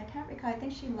 I can't recall, I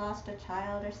think she lost a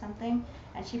child or something,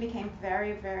 and she became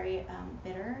very, very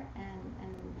bitter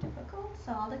and difficult.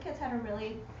 So all the kids had a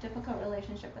really difficult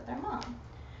relationship with their mom.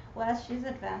 Well, as she's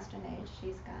advanced in age,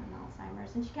 she's gotten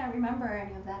Alzheimer's, and she can't remember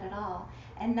any of that at all.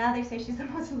 And now they say she's the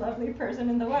most lovely person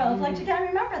in the world. Like, she can't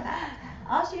remember that.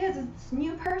 All she is this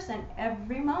new person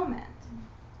every moment.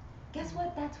 Guess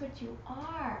what? That's what you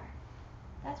are.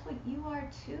 That's what you are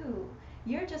too.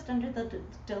 You're just under the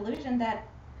delusion that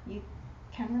you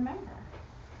can remember.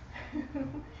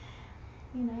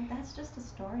 You know, that's just a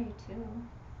story too.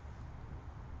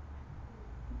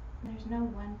 There's no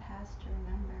one past to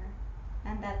remember.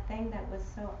 And that thing that was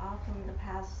so awful in the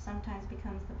past sometimes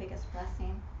becomes the biggest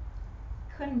blessing.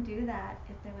 Couldn't do that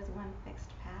if there was one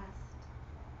fixed past,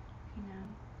 you know.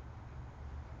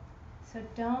 So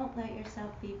don't let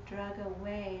yourself be drug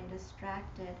away and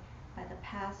distracted by the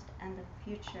past and the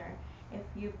future. If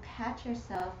you catch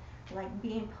yourself like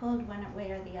being pulled one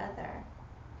way or the other,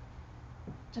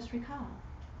 just recall,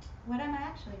 what am I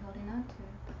actually holding on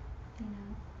to, you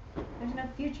know? There's no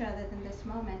future other than this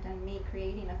moment and me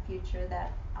creating a future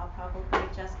that I'll probably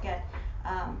just get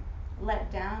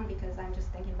let down because I'm just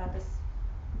thinking about this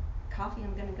coffee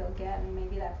I'm gonna go get and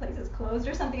maybe that place is closed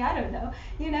or something, I don't know.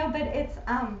 But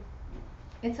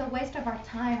it's a waste of our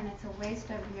time and it's a waste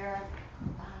of your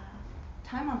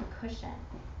time on the cushion.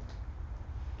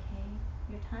 Okay?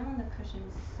 Your time on the cushion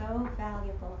is so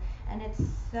valuable and it's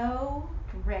so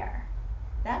rare.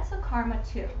 That's a karma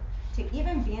too. To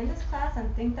even be in this class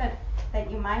and think that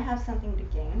you might have something to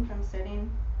gain from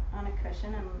sitting on a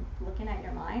cushion and looking at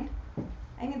your mind,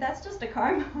 I mean, that's just a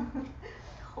karma.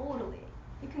 Totally.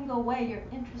 It can go away. Your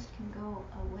interest can go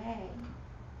away.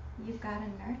 You've got to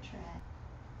nurture it.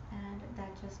 And that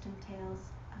just entails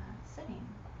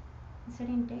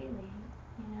sitting daily,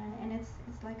 and it's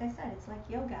like I said, it's like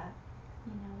yoga.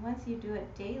 Once you do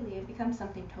it daily, it becomes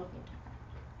something totally different.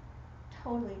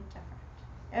 Totally different.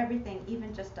 Everything,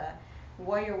 even just a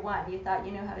warrior one. You thought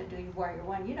you knew how to do warrior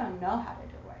one. You don't know how to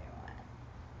do warrior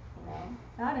one.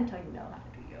 Not until you know how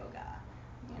to do yoga.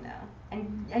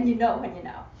 And you know when you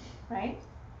know, right?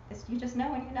 You just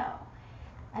know when you know.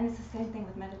 And it's the same thing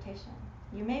with meditation.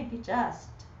 You may be just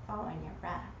following your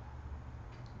breath,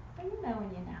 but you know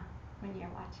when you're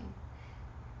watching.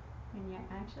 When you're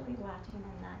actually watching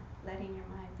and not letting your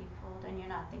mind be pulled and you're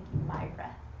not thinking my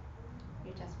breath.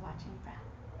 You're just watching breath.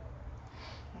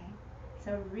 Okay?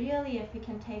 So really, if you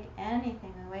can take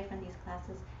anything away from these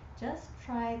classes, just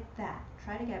try that.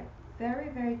 Try to get very,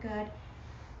 very good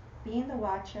being the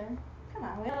watcher. Come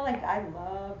on, I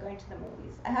love going to the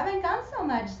movies. I haven't gone so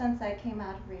much since I came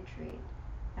out of retreat,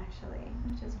 actually,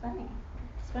 which is funny.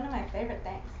 It's one of my favorite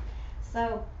things.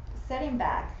 So, sitting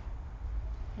back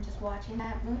and just watching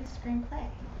that movie screen play.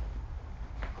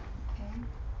 Okay?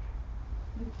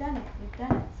 You've done it.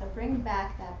 So bring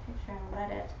back that picture and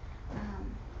let it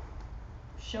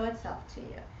show itself to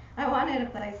you. I wanted to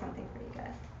play something for you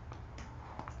guys.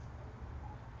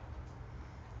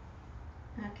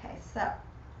 Okay, so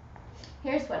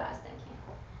here's what I was thinking.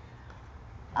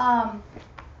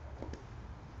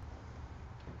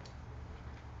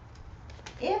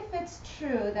 If it's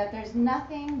true that there's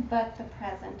nothing but the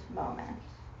present moment,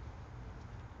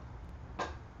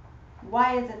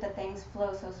 why is it that things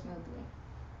flow so smoothly?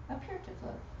 Appear to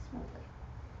flow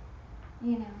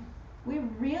smoothly. We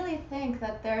really think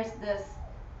that there's this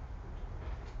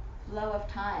flow of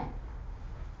time.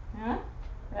 Huh?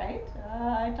 Right?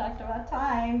 I talked about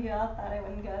time. You all thought I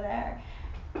wouldn't go there.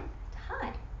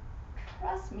 Time.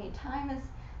 Trust me, time is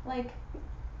like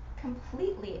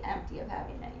completely empty of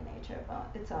having any nature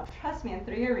of its own. Trust me, in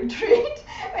 3-year retreat,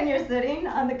 when you're sitting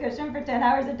on the cushion for 10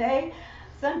 hours a day,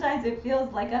 sometimes it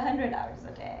feels like 100 hours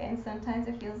a day, and sometimes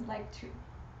it feels like 2.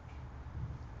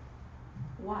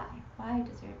 Why? Why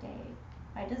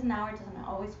does an hour doesn't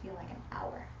always feel like an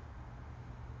hour?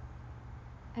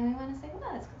 And we want to say,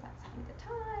 well, it's because that's having a good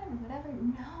time or whatever.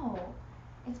 No,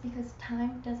 it's because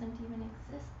time doesn't even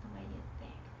exist the way you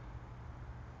think.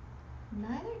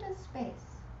 Neither does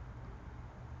space.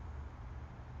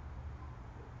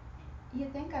 You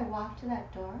think I walk to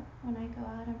that door when I go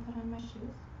out and put on my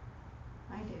shoes?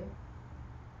 I do.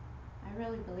 I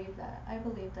really believe that. I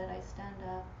believe that I stand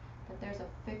up, that there's a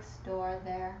fixed door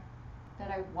there, that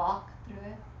I walk through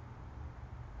it,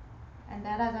 and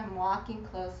that as I'm walking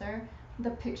closer,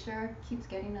 the picture keeps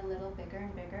getting a little bigger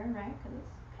and bigger, right? Because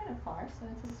it's kind of far, so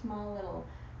it's a small little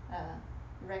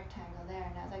rectangle there,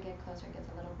 and as I get closer, it gets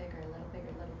a little bigger, a little bigger,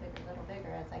 a little bigger, a little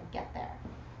bigger as I get there.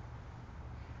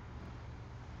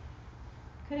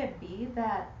 Could it be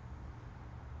that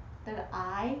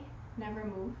I never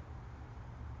move,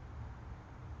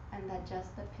 and that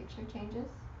just the picture changes,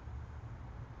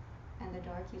 and the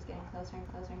door keeps getting closer and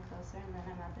closer and closer, and then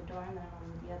I'm at the door, and then I'm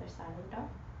on the other side of the door?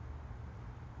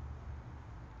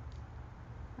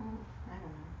 I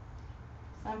don't know.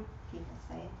 Some people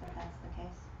say that that's the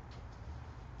case.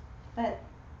 But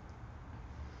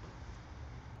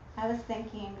I was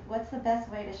thinking, what's the best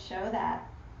way to show that,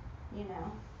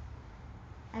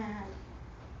 And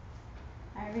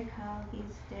I recall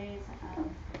these days,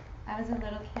 I was a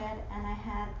little kid and I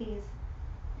had these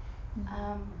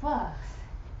books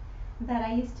that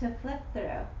I used to flip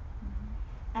through.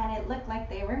 And it looked like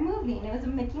they were moving. It was a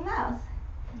Mickey Mouse.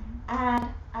 And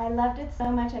I loved it so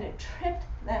much and it tripped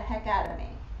the heck out of me.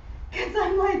 Because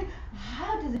I'm like,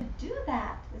 how does it do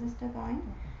that? Is it still going?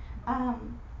 How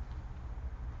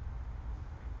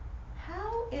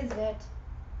is it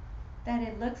that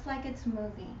it looks like it's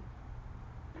moving?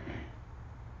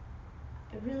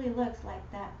 It really looks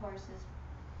like that horse is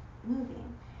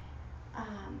moving.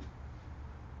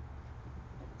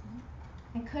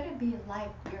 And could it be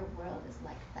like your world is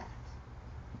like that?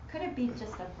 Could it be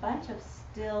just a bunch of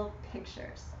still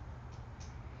pictures?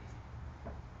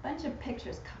 Bunch of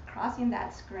pictures crossing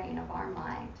that screen of our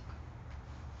mind,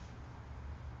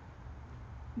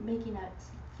 making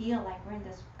us feel like we're in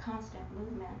this constant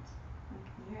movement. Like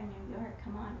you're in New York,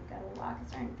 come on, we've got to walk a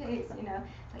certain pace, you know.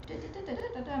 It's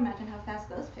like, imagine how fast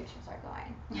those pictures are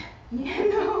going.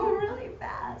 You know, really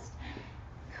fast.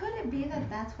 Could it be that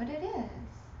that's what it is?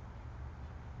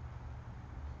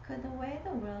 Could the way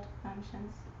the world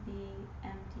functions be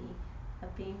empty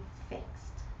of being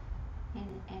fixed in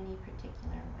any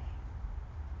particular way?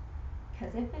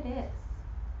 Because if it is,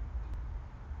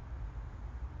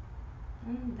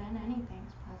 then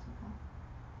anything's possible.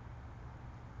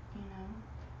 You know?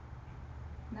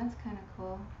 And that's kind of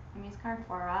cool. I mean, it's kind of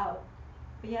far out,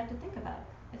 but you have to think about it.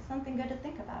 It's something good to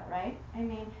think about, right? I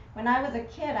mean, when I was a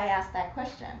kid, I asked that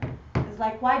question. It's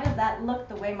like, why does that look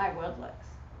the way my world looks?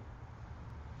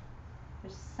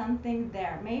 There's something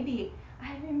there. Maybe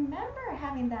I remember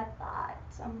having that thought.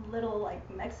 Some little like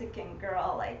Mexican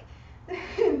girl, like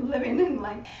living in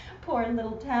like poor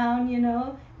little town, you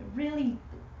know, really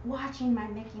watching my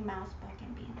Mickey Mouse book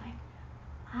and being like,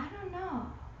 I don't know.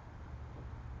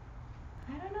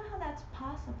 I don't know how that's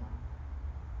possible.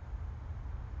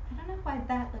 I don't know why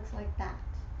that looks like that.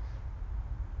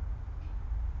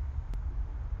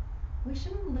 We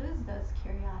shouldn't lose those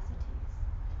curiosities.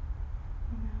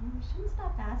 You know, we shouldn't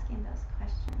stop asking those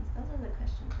questions. Those are the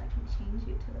questions that can change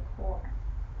you to the core.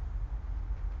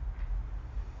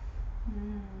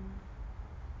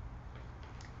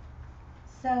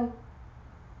 So,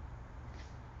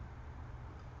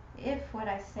 if what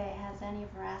I say has any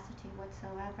veracity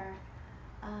whatsoever,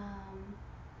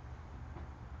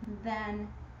 then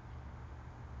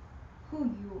who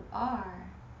you are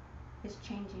is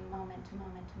changing moment to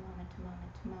moment to moment to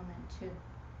moment to moment too.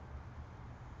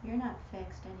 You're not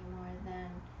fixed any more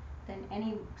than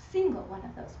any single one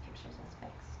of those pictures is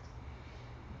fixed.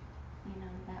 You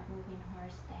know, that moving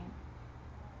horse thing.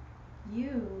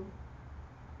 You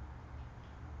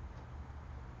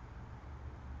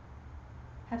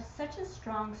have such a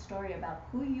strong story about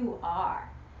who you are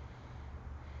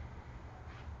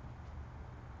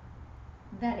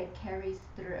that it carries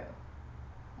through.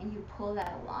 And you pull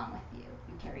that along with you.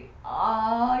 You carry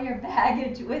all your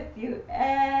baggage with you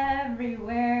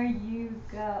everywhere you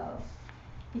go.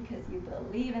 Because you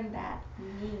believe in that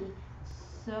me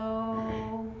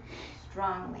so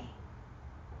strongly.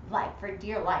 Like for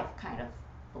dear life kind of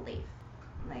belief.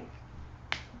 Like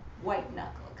white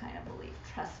knuckle kind of belief.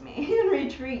 Trust me. In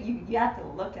retreat, you have to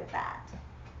look at that.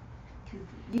 Because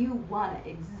you want to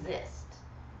exist.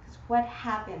 Because what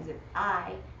happens if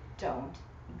I don't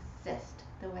exist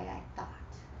the way I thought?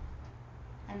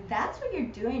 And that's what you're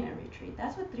doing in retreat.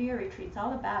 That's what 3-year retreat's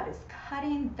all about, is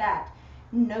cutting that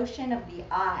notion of the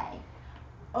I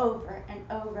over and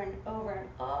over and over, and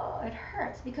oh, it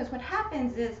hurts. Because what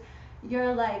happens is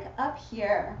you're like up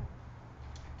here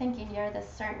thinking you're this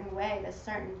certain way, this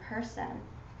certain person.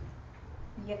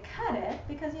 You cut it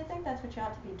because you think that's what you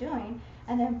ought to be doing,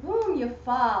 and then boom, you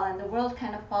fall, and the world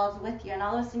kind of falls with you, and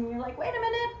all of a sudden you're like, wait a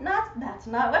minute, that's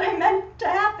not what I meant to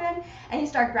happen, and you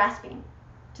start grasping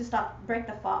to break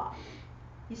the fall.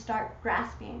 You start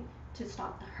grasping to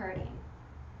stop the hurting.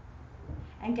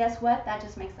 And guess what? That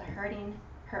just makes the hurting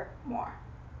hurt more.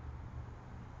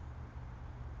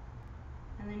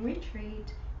 And then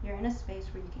retreat, you're in a space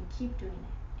where you can keep doing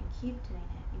it, and keep doing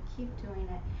it, and keep doing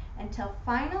it, until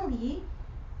finally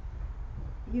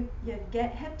you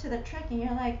get hip to the trick and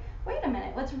you're like, wait a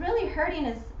minute, what's really hurting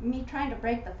is me trying to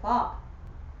break the fall.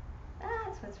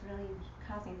 That's what's really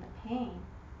causing the pain.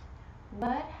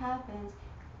 What happens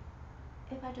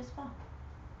if I just fall?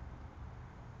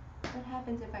 What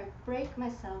happens if I break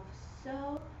myself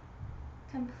so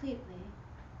completely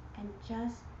and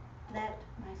just let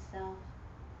myself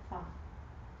fall?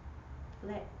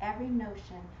 Let every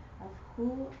notion of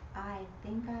who I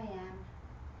think I am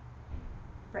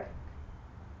break.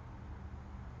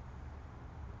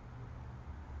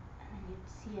 You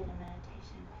see it in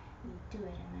meditation, you do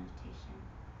it in meditation,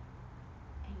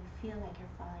 and you feel like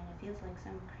you're falling. It feels like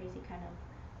some crazy kind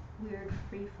of weird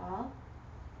free fall.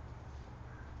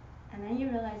 And then you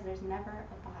realize there's never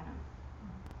a bottom.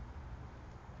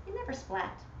 You never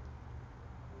splat.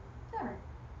 Never.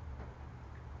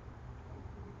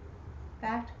 In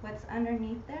fact, what's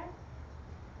underneath there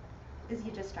is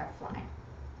you just start flying.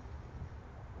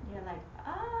 You're like,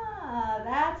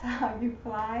 that's how you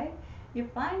fly. You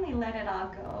finally let it all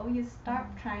go. You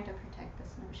stop trying to protect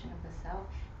this notion of the self.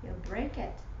 You break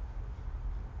it.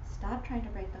 Stop trying to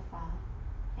break the fall,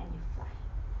 and you fly.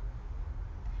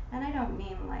 And I don't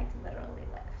mean like literally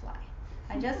let it fly.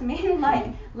 I just mean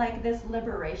like this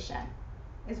liberation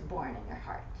is born in your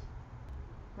heart,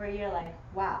 where you're like,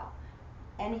 wow,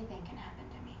 anything can happen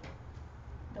to me.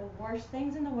 The worst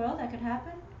things in the world that could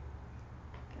happen,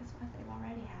 guess what? They've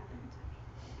already happened to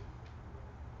me.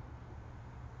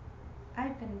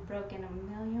 I've been broken a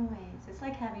million ways. It's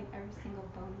like having every single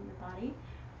bone in your body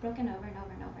broken over and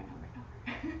over and over and over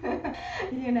and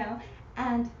over. You know,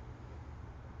 and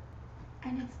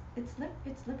it's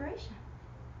liberation.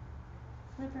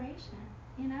 It's liberation.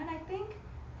 You know, and I think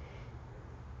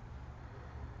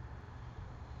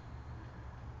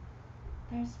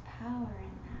there's power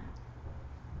in that.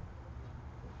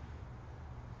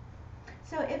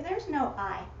 So if there's no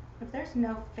I, if there's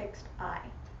no fixed I,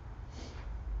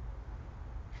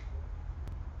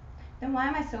 then why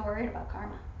am I so worried about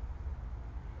karma?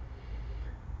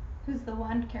 Who's the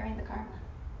one carrying the karma?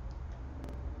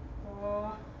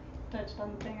 Oh, touched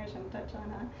on the thing I shouldn't touch on,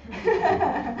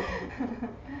 huh?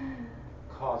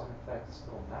 Cause and effect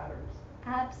still matters.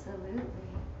 Absolutely.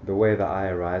 The way the I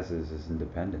arises is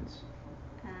independence.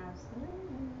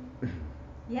 Absolutely.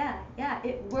 Yeah,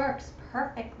 it works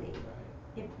perfectly.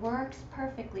 It works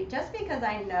perfectly. Just because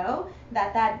I know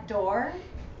that that door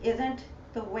isn't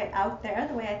the way out there,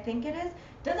 the way I think it is,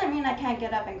 doesn't mean I can't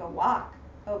get up and go walk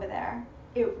over there.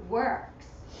 It works.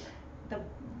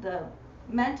 The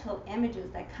mental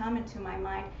images that come into my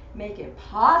mind make it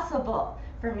possible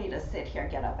for me to sit here,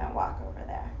 get up and walk over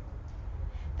there.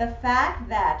 The fact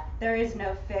that there is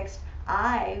no fixed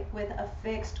I with a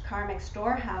fixed karmic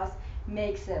storehouse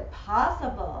makes it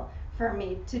possible for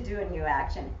me to do a new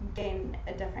action, gain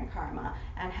a different karma,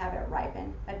 and have it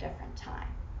ripen a different time.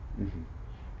 Mm-hmm.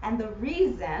 And the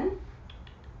reason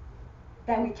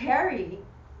that we carry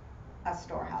a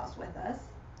storehouse with us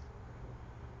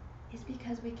is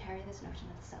because we carry this notion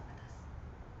of the self with us.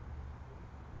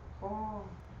 Oh,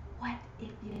 what if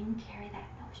you didn't carry that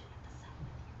notion of the self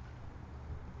with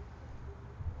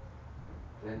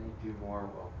you? Then you do more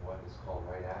of what is called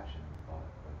right action in thought,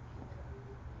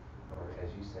 or as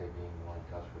you say, being more in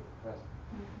touch with the present.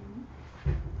 Mm-hmm.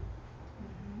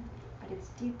 Mm-hmm. But it's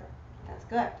deeper. That's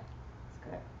good. It's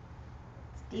good.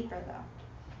 It's deeper though.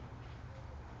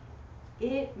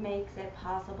 It makes it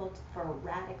possible for a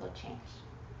radical change.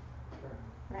 Sure.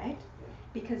 Right? Yeah.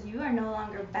 Because you are no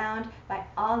longer bound by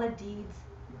all the deeds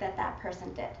that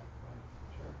person did. Right.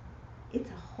 Sure.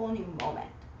 It's a whole new moment.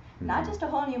 Mm-hmm. Not just a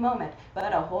whole new moment,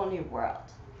 but a whole new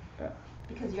world. Yeah.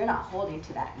 Because you're not holding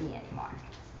to that me anymore.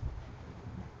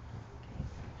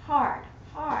 Hard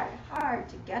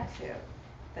to get to,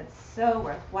 but so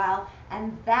worthwhile,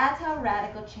 and that's how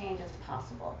radical change is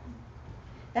possible.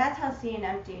 That's how seeing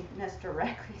emptiness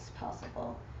directly is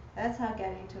possible. That's how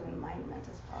getting to enlightenment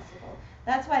is possible.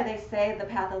 That's why they say the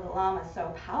path of the Lama is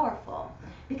so powerful,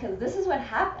 because this is what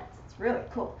happens. It's really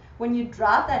cool. When you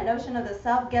drop that notion of the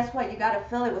self, guess what? You got to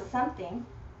fill it with something.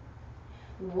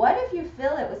 What if you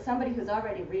fill it with somebody who's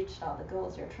already reached all the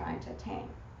goals you're trying to attain?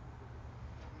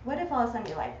 What if all of a sudden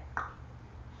you're like,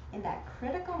 in that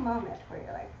critical moment where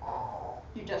you're like,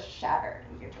 you just shattered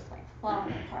and you're just like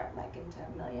falling apart like into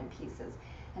a million pieces,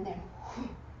 and then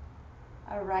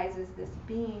arises this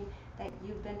being that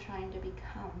you've been trying to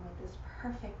become with this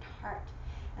perfect heart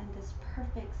and this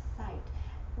perfect sight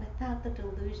without the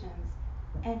delusions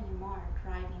anymore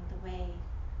driving the way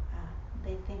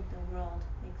they think the world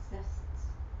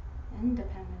exists,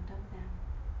 independent of them.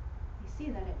 You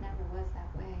see that it never was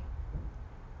that way.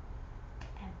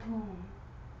 And boom,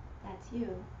 that's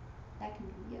you. That can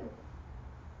be you.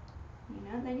 You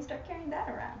know, and then you start carrying that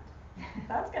around.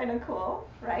 That's kind of cool,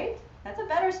 right? That's a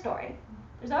better story.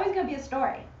 There's always going to be a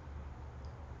story.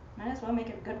 Might as well make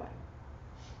it a good one.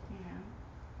 You know?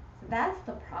 So that's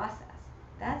the process.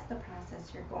 That's the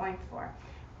process you're going for.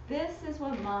 This is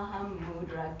what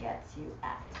MAHAMUDRA gets you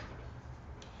at.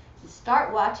 You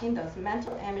start watching those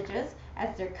mental images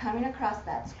as they're coming across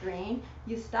that screen.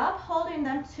 You stop holding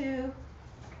them to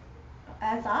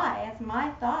as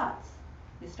my thoughts.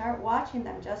 You start watching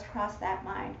them just cross that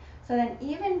mind. So then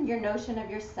even your notion of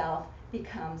yourself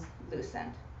becomes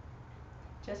loosened.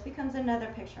 Just becomes another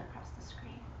picture across the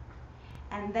screen.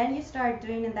 And then you start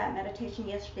doing in that meditation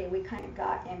yesterday, we kind of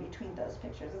got in between those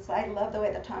pictures. I love the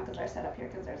way the tankas are set up here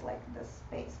because there's like this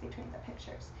space between the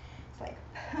pictures. It's like,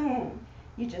 boom,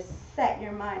 you just set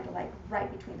your mind like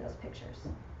right between those pictures.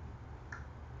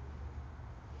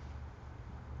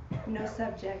 No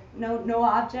subject, no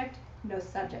object, no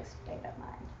subject state of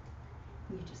mind.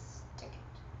 You just stick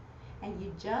it. And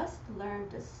you just learn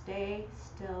to stay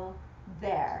still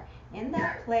there, in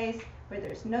that place where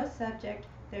there's no subject,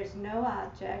 there's no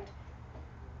object,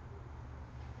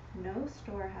 no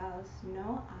storehouse,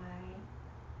 no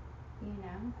I, you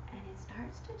know, and it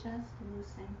starts to just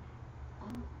loosen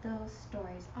all those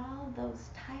stories, all those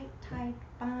tight,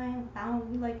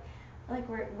 bound, like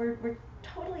we're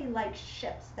totally like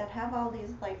ships that have all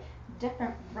these like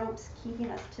different ropes keeping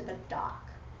us to the dock.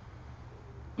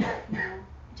 You know,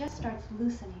 just starts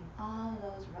loosening all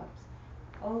those ropes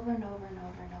over and over and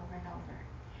over and over and over.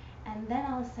 And then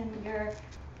all of a sudden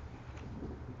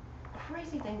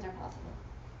crazy things are possible.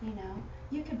 You know,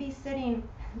 you could be sitting,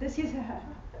 this is,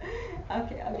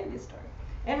 okay, I'll give you a story.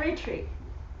 In retreat,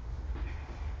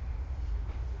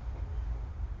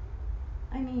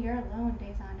 I mean, you're alone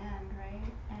days on end,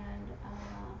 right?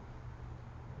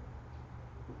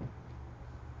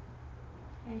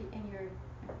 And you're, you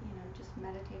know, just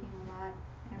meditating a lot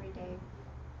every day.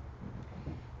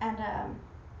 And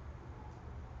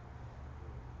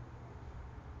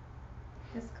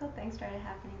this cool thing started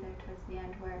happening there towards the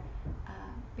end where,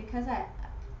 because I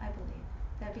believe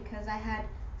that because I had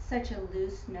such a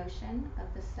loose notion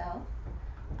of the self,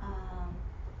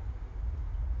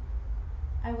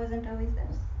 I wasn't always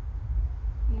this,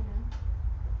 you know.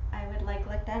 I would like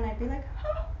look down and I'd be like,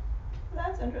 huh,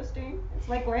 that's interesting. It's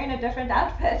like wearing a different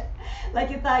outfit. Like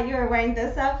you thought you were wearing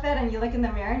this outfit and you look in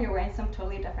the mirror and you're wearing some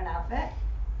totally different outfit.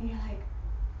 And you're like,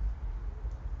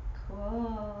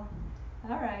 cool.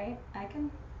 All right, I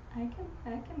can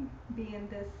be in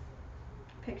this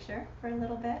picture for a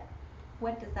little bit.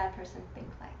 What does that person think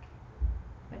like?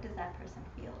 What does that person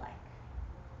feel like?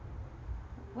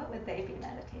 What would they be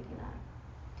meditating on?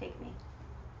 Take me.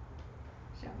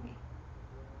 Show me.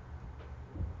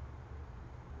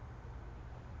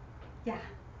 Yeah,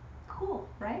 cool,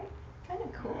 right? Kind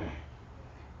of cool.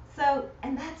 So,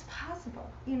 and that's possible,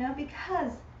 you know,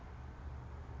 because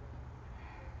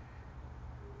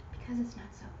it's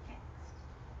not so fixed,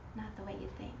 not the way you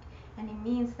think. And it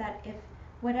means that if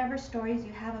whatever stories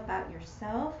you have about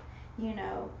yourself, you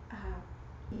know,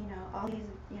 all these,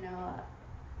 you know,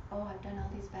 oh, I've done all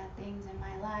these bad things in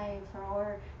my life,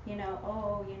 or you know,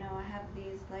 oh, you know, I have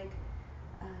these like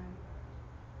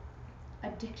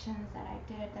addictions that I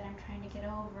did that I'm trying to get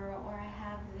over, or I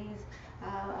have these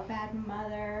a bad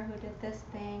mother who did this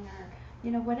thing, or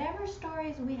you know, whatever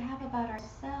stories we have about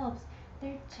ourselves,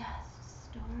 they're just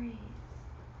stories.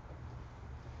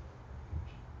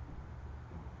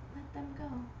 Let them go.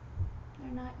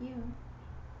 They're not you.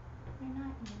 They're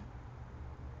not you.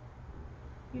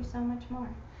 You're so much more.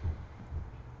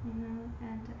 You know,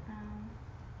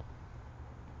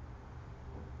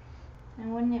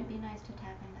 and wouldn't it be nice to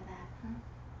tap into that, huh?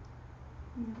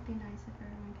 Wouldn't it be nice if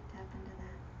everyone could tap into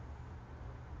that?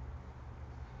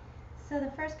 So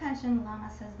the first Panchen Lama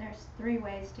says there's 3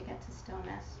 ways to get to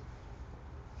stillness,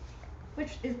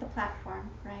 which is the platform,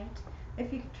 right?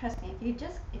 If you trust me, if you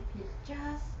just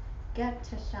get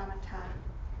to shamatha,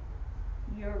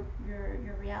 your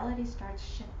reality starts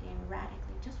shifting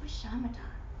radically just with shamatha,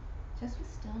 just with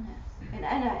stillness. And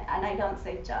I don't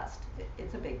say just.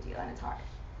 It's a big deal and it's hard.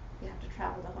 You have to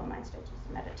travel the whole 9 stages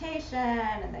of meditation,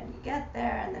 and then you get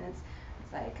there, and then it's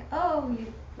like, oh,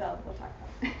 well, we'll talk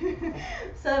about it.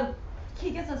 So he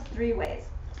gives us 3 ways,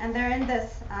 and they're in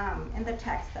this in the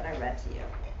text that I read to you.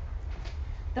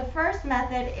 The first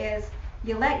method is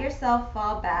you let yourself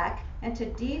fall back into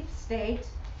deep state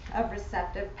of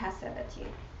receptive passivity.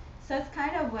 So it's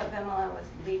kind of what Vimala was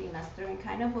leading us through, and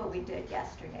kind of what we did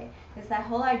yesterday, is that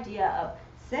whole idea of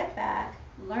sit back,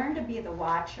 learn to be the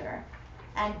watcher,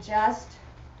 and just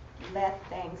let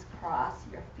things cross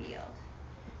your field.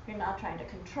 You're not trying to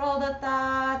control the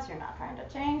thoughts, you're not trying to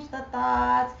change the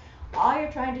thoughts. All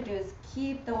you're trying to do is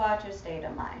keep the watcher state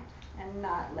of mind and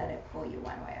not let it pull you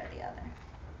one way or the other.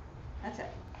 That's it.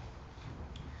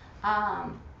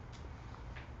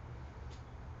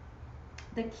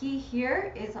 The key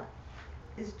here is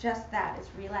just that, is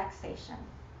relaxation,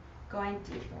 going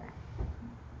deeper.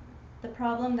 The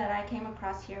problem that I came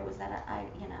across here was that I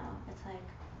you know, it's like,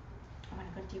 I want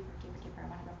to go deeper, I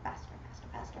want to go faster.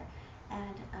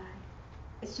 And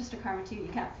it's just a karma too, you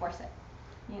can't force it.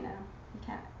 You know, you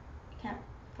can't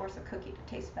force a cookie to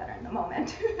taste better in the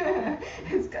moment.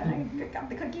 It's gonna pick up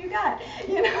the cookie you got,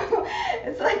 you know.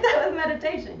 It's like that with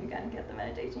meditation. You gotta get the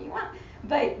meditation you want.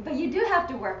 But you do have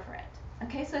to work for it.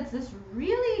 Okay, so it's this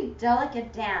really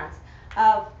delicate dance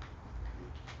of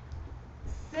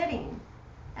sitting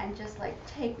and just like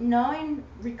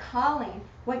recalling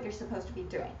what you're supposed to be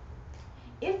doing.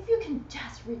 If you can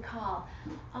just recall,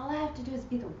 all I have to do is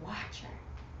be the watcher.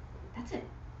 That's it.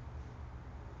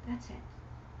 That's it.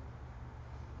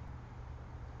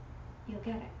 You'll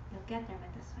get it. You'll get there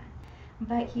with this one.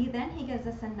 But he gives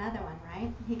us another one,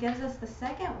 right? He gives us the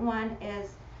second one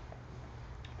is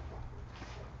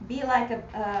be like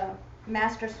a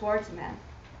master swordsman.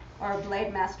 or a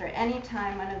blade master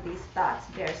anytime one of these thoughts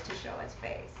dares to show its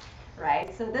face.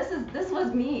 Right? So this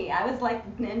was me. I was like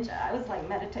ninja. I was like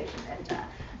meditation ninja.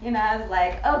 You know, I was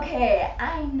like, okay,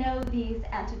 I know these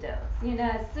antidotes. You know,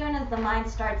 as soon as the mind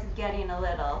starts getting a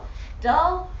little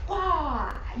dull,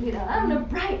 wah, you know, I'm gonna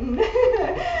brighten.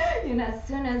 You know, as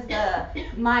soon as the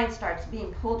mind starts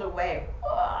being pulled away,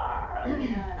 wah, you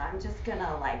know, and I'm just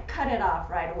gonna like cut it off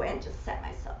right away and just set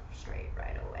myself straight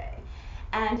right away.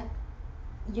 And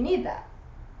you need that.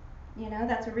 You know,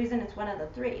 that's a reason it's one of the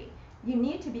three. You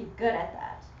need to be good at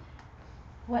that.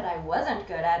 What I wasn't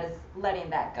good at is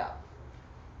letting that go.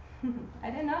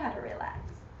 I didn't know how to relax.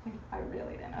 I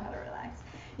really didn't know how to relax.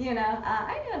 You know,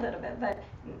 I knew a little bit, but,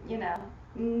 you know,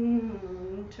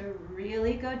 to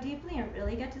really go deeply and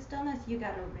really get to stillness, you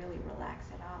got to really relax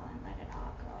it all and let it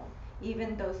all go.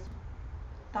 Even those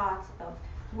thoughts of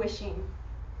wishing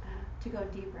to go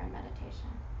deeper in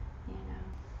meditation, you know,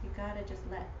 you got to just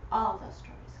let all those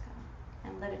stories go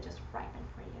and let it just ripen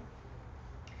for you.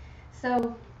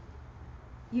 So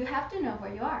you have to know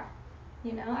where you are.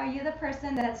 You know, are you the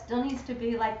person that still needs to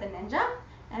be like the ninja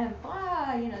and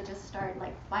blah, you know, just start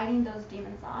like fighting those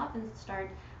demons off and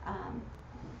start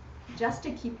just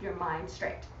to keep your mind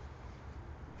straight,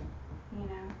 you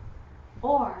know?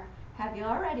 Or have you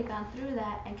already gone through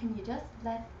that and can you just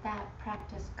let that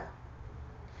practice go?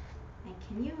 And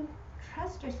can you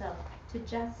trust yourself to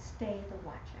just stay the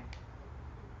watcher?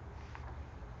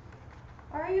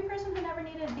 Or are you a person who never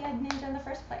needed to be a ninja in the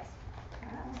first place?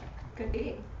 Could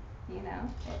be, you know.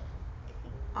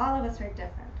 All of us are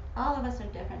different. All of us are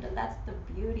different, and that's the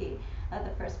beauty of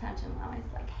the first Panchen Lama.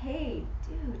 It's like, hey,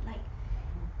 dude, like,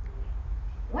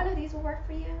 one of these will work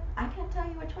for you. I can't tell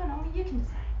you which one. Only you can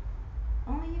decide.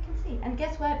 Only you can see. And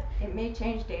guess what? It may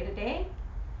change day to day.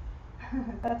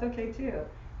 That's okay too.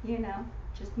 You know,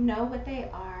 just know what they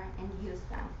are and use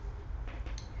them.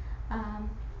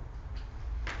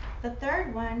 The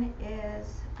third one is,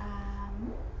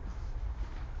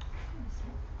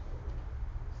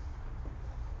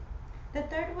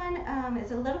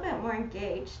 is a little bit more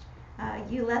engaged.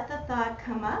 You let the thought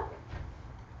come up,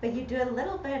 but you do a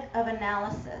little bit of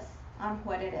analysis on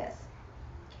what it is.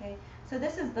 Okay, so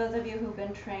this is those of you who've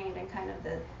been trained in kind of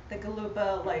the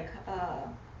Galupa, like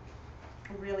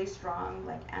really strong,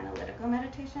 like analytical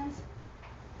meditations.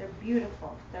 They're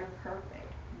beautiful. They're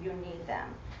perfect. You need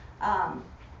them.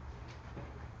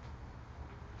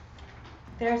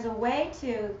 There's a way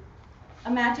to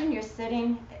imagine you're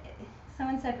sitting.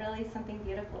 Someone said really something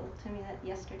beautiful to me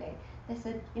yesterday. They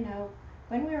said, you know,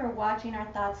 when we were watching our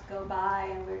thoughts go by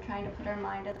and we were trying to put our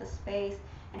mind at the space,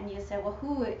 and you said, well,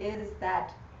 who is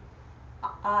that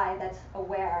I that's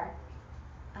aware?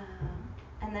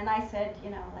 And then I said, you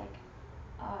know, like,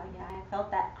 oh yeah, I felt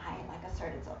that I like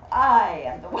asserted self. I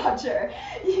am the watcher,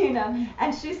 you know.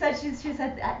 And she said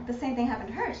the same thing happened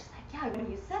to her. She's like, yeah,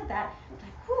 when you said that, I was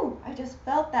like, whew, I just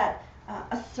felt that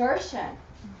assertion,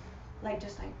 like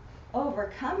just like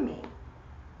overcome me.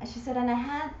 And she said, and I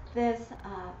had this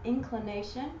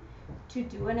inclination to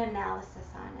do an analysis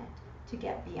on it, to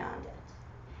get beyond it.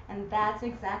 And that's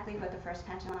exactly what the first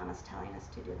Panchen Lama is telling us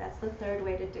to do. That's the third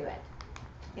way to do it,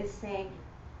 is saying,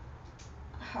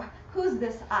 who's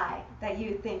this I that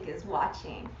you think is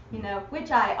watching? You know, which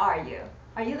I are you?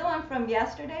 Are you the one from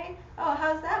yesterday? Oh,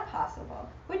 how's that possible?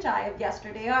 Which I of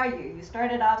yesterday are you? You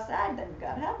started off sad, then you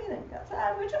got happy, then you got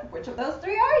sad. Which of those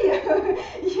three are you?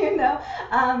 You know,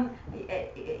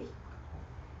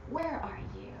 where are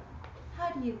you? How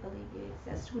do you believe you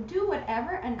exist? Do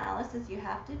whatever analysis you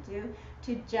have to do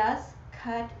to just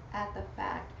cut at the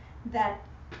fact that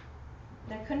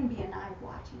there couldn't be an I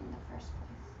watching in the first place.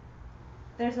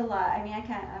 There's a lot. I mean,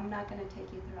 I'm not going to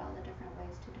take you through all the different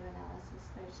ways to do analysis.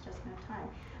 There's just no time.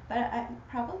 But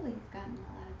probably you've gotten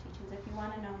a lot of teachings. If you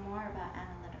want to know more about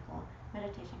analytical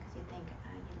meditation because you think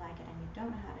you like it and you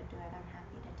don't know how to do it, I'm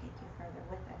happy to take you further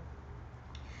with it.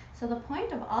 So the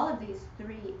point of all of these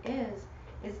three is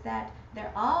that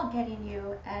they're all getting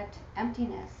you at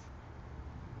emptiness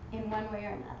in one way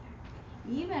or another.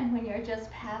 Even when you're just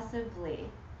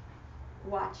passively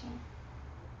watching.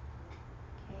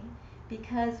 Okay?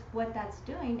 Because what that's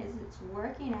doing is it's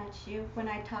working at you. When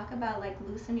I talk about like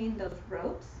loosening those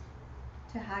ropes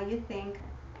to how you think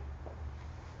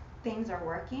things are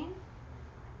working,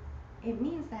 it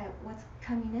means that what's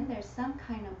coming in there's some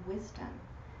kind of wisdom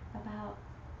about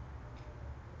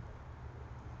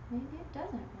maybe it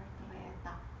doesn't work the way I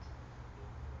thought.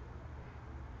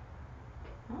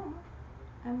 Oh,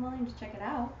 I'm willing to check it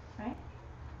out, right?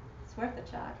 It's worth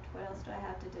a shot. What else do I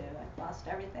have to do? I've lost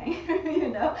everything.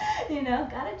 you know,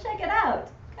 gotta check it out.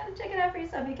 Gotta check it out for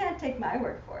yourself. You can't take my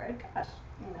word for it. Gosh,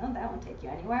 that won't take you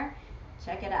anywhere.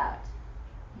 check it out,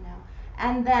 you know.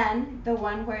 And then the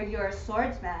one where you're a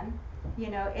swordsman, you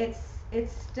know, it's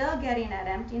still getting at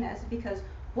emptiness, because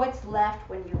what's left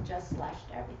when you've just slashed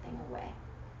everything away?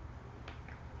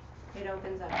 It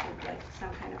opens up to like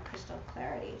some kind of crystal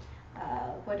clarity.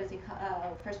 What does he call?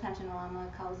 First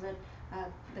Panchanalama calls it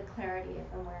the clarity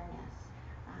of awareness,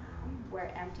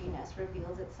 where emptiness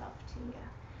reveals itself to you.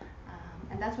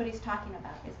 And that's what he's talking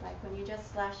about. It's like when you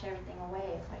just slash everything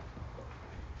away, it's like,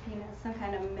 you know, some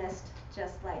kind of mist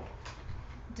just like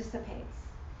dissipates.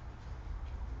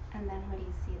 And then what do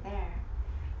you see there?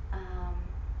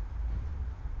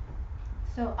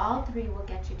 So all three will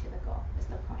get you to the goal, is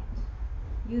the point.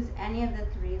 Use any of the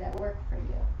three that work for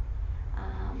you.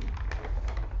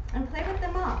 And play with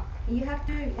them all. You have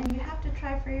to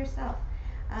try for yourself.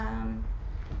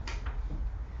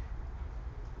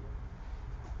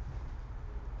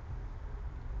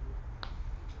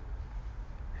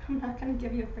 I'm not going to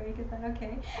give you a break, is that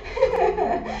okay?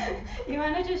 You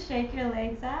want to just shake your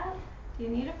legs out? Do you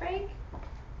need a break?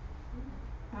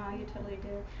 Oh, you totally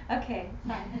do. Okay,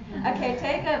 fine. Okay,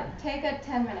 take a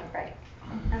 10-minute break,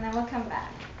 and then we'll come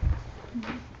back.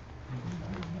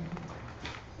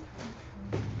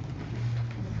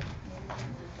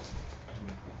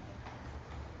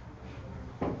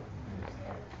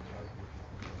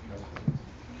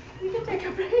 You can take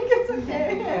a break, it's okay.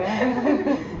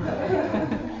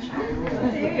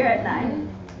 See you here at 9.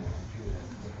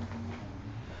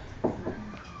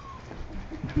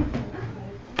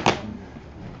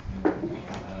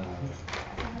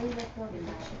 How do you let go of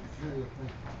addictions?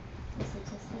 Is it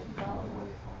just like go?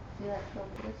 Do you let go of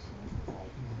addictions? It's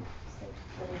like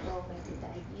letting go of maybe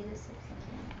diabetes or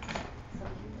something. Some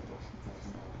of these addictions are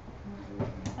so.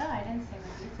 Oh, I didn't say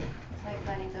that. It's like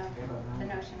letting go of the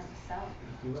notion of the self.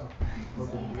 You know,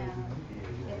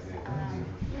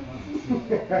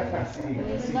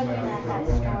 it's looking at that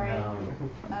story of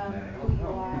who you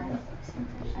are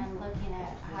and looking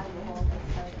at how you hold it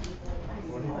so deeply,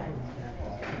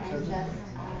 and just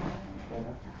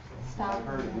stop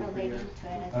relating to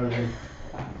it as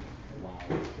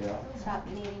stop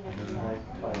needing to be more.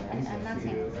 I'm not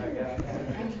saying it's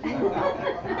easy.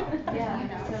 Yeah, you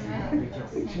know,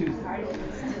 it's hard to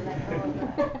let go of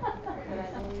that.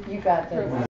 You got this.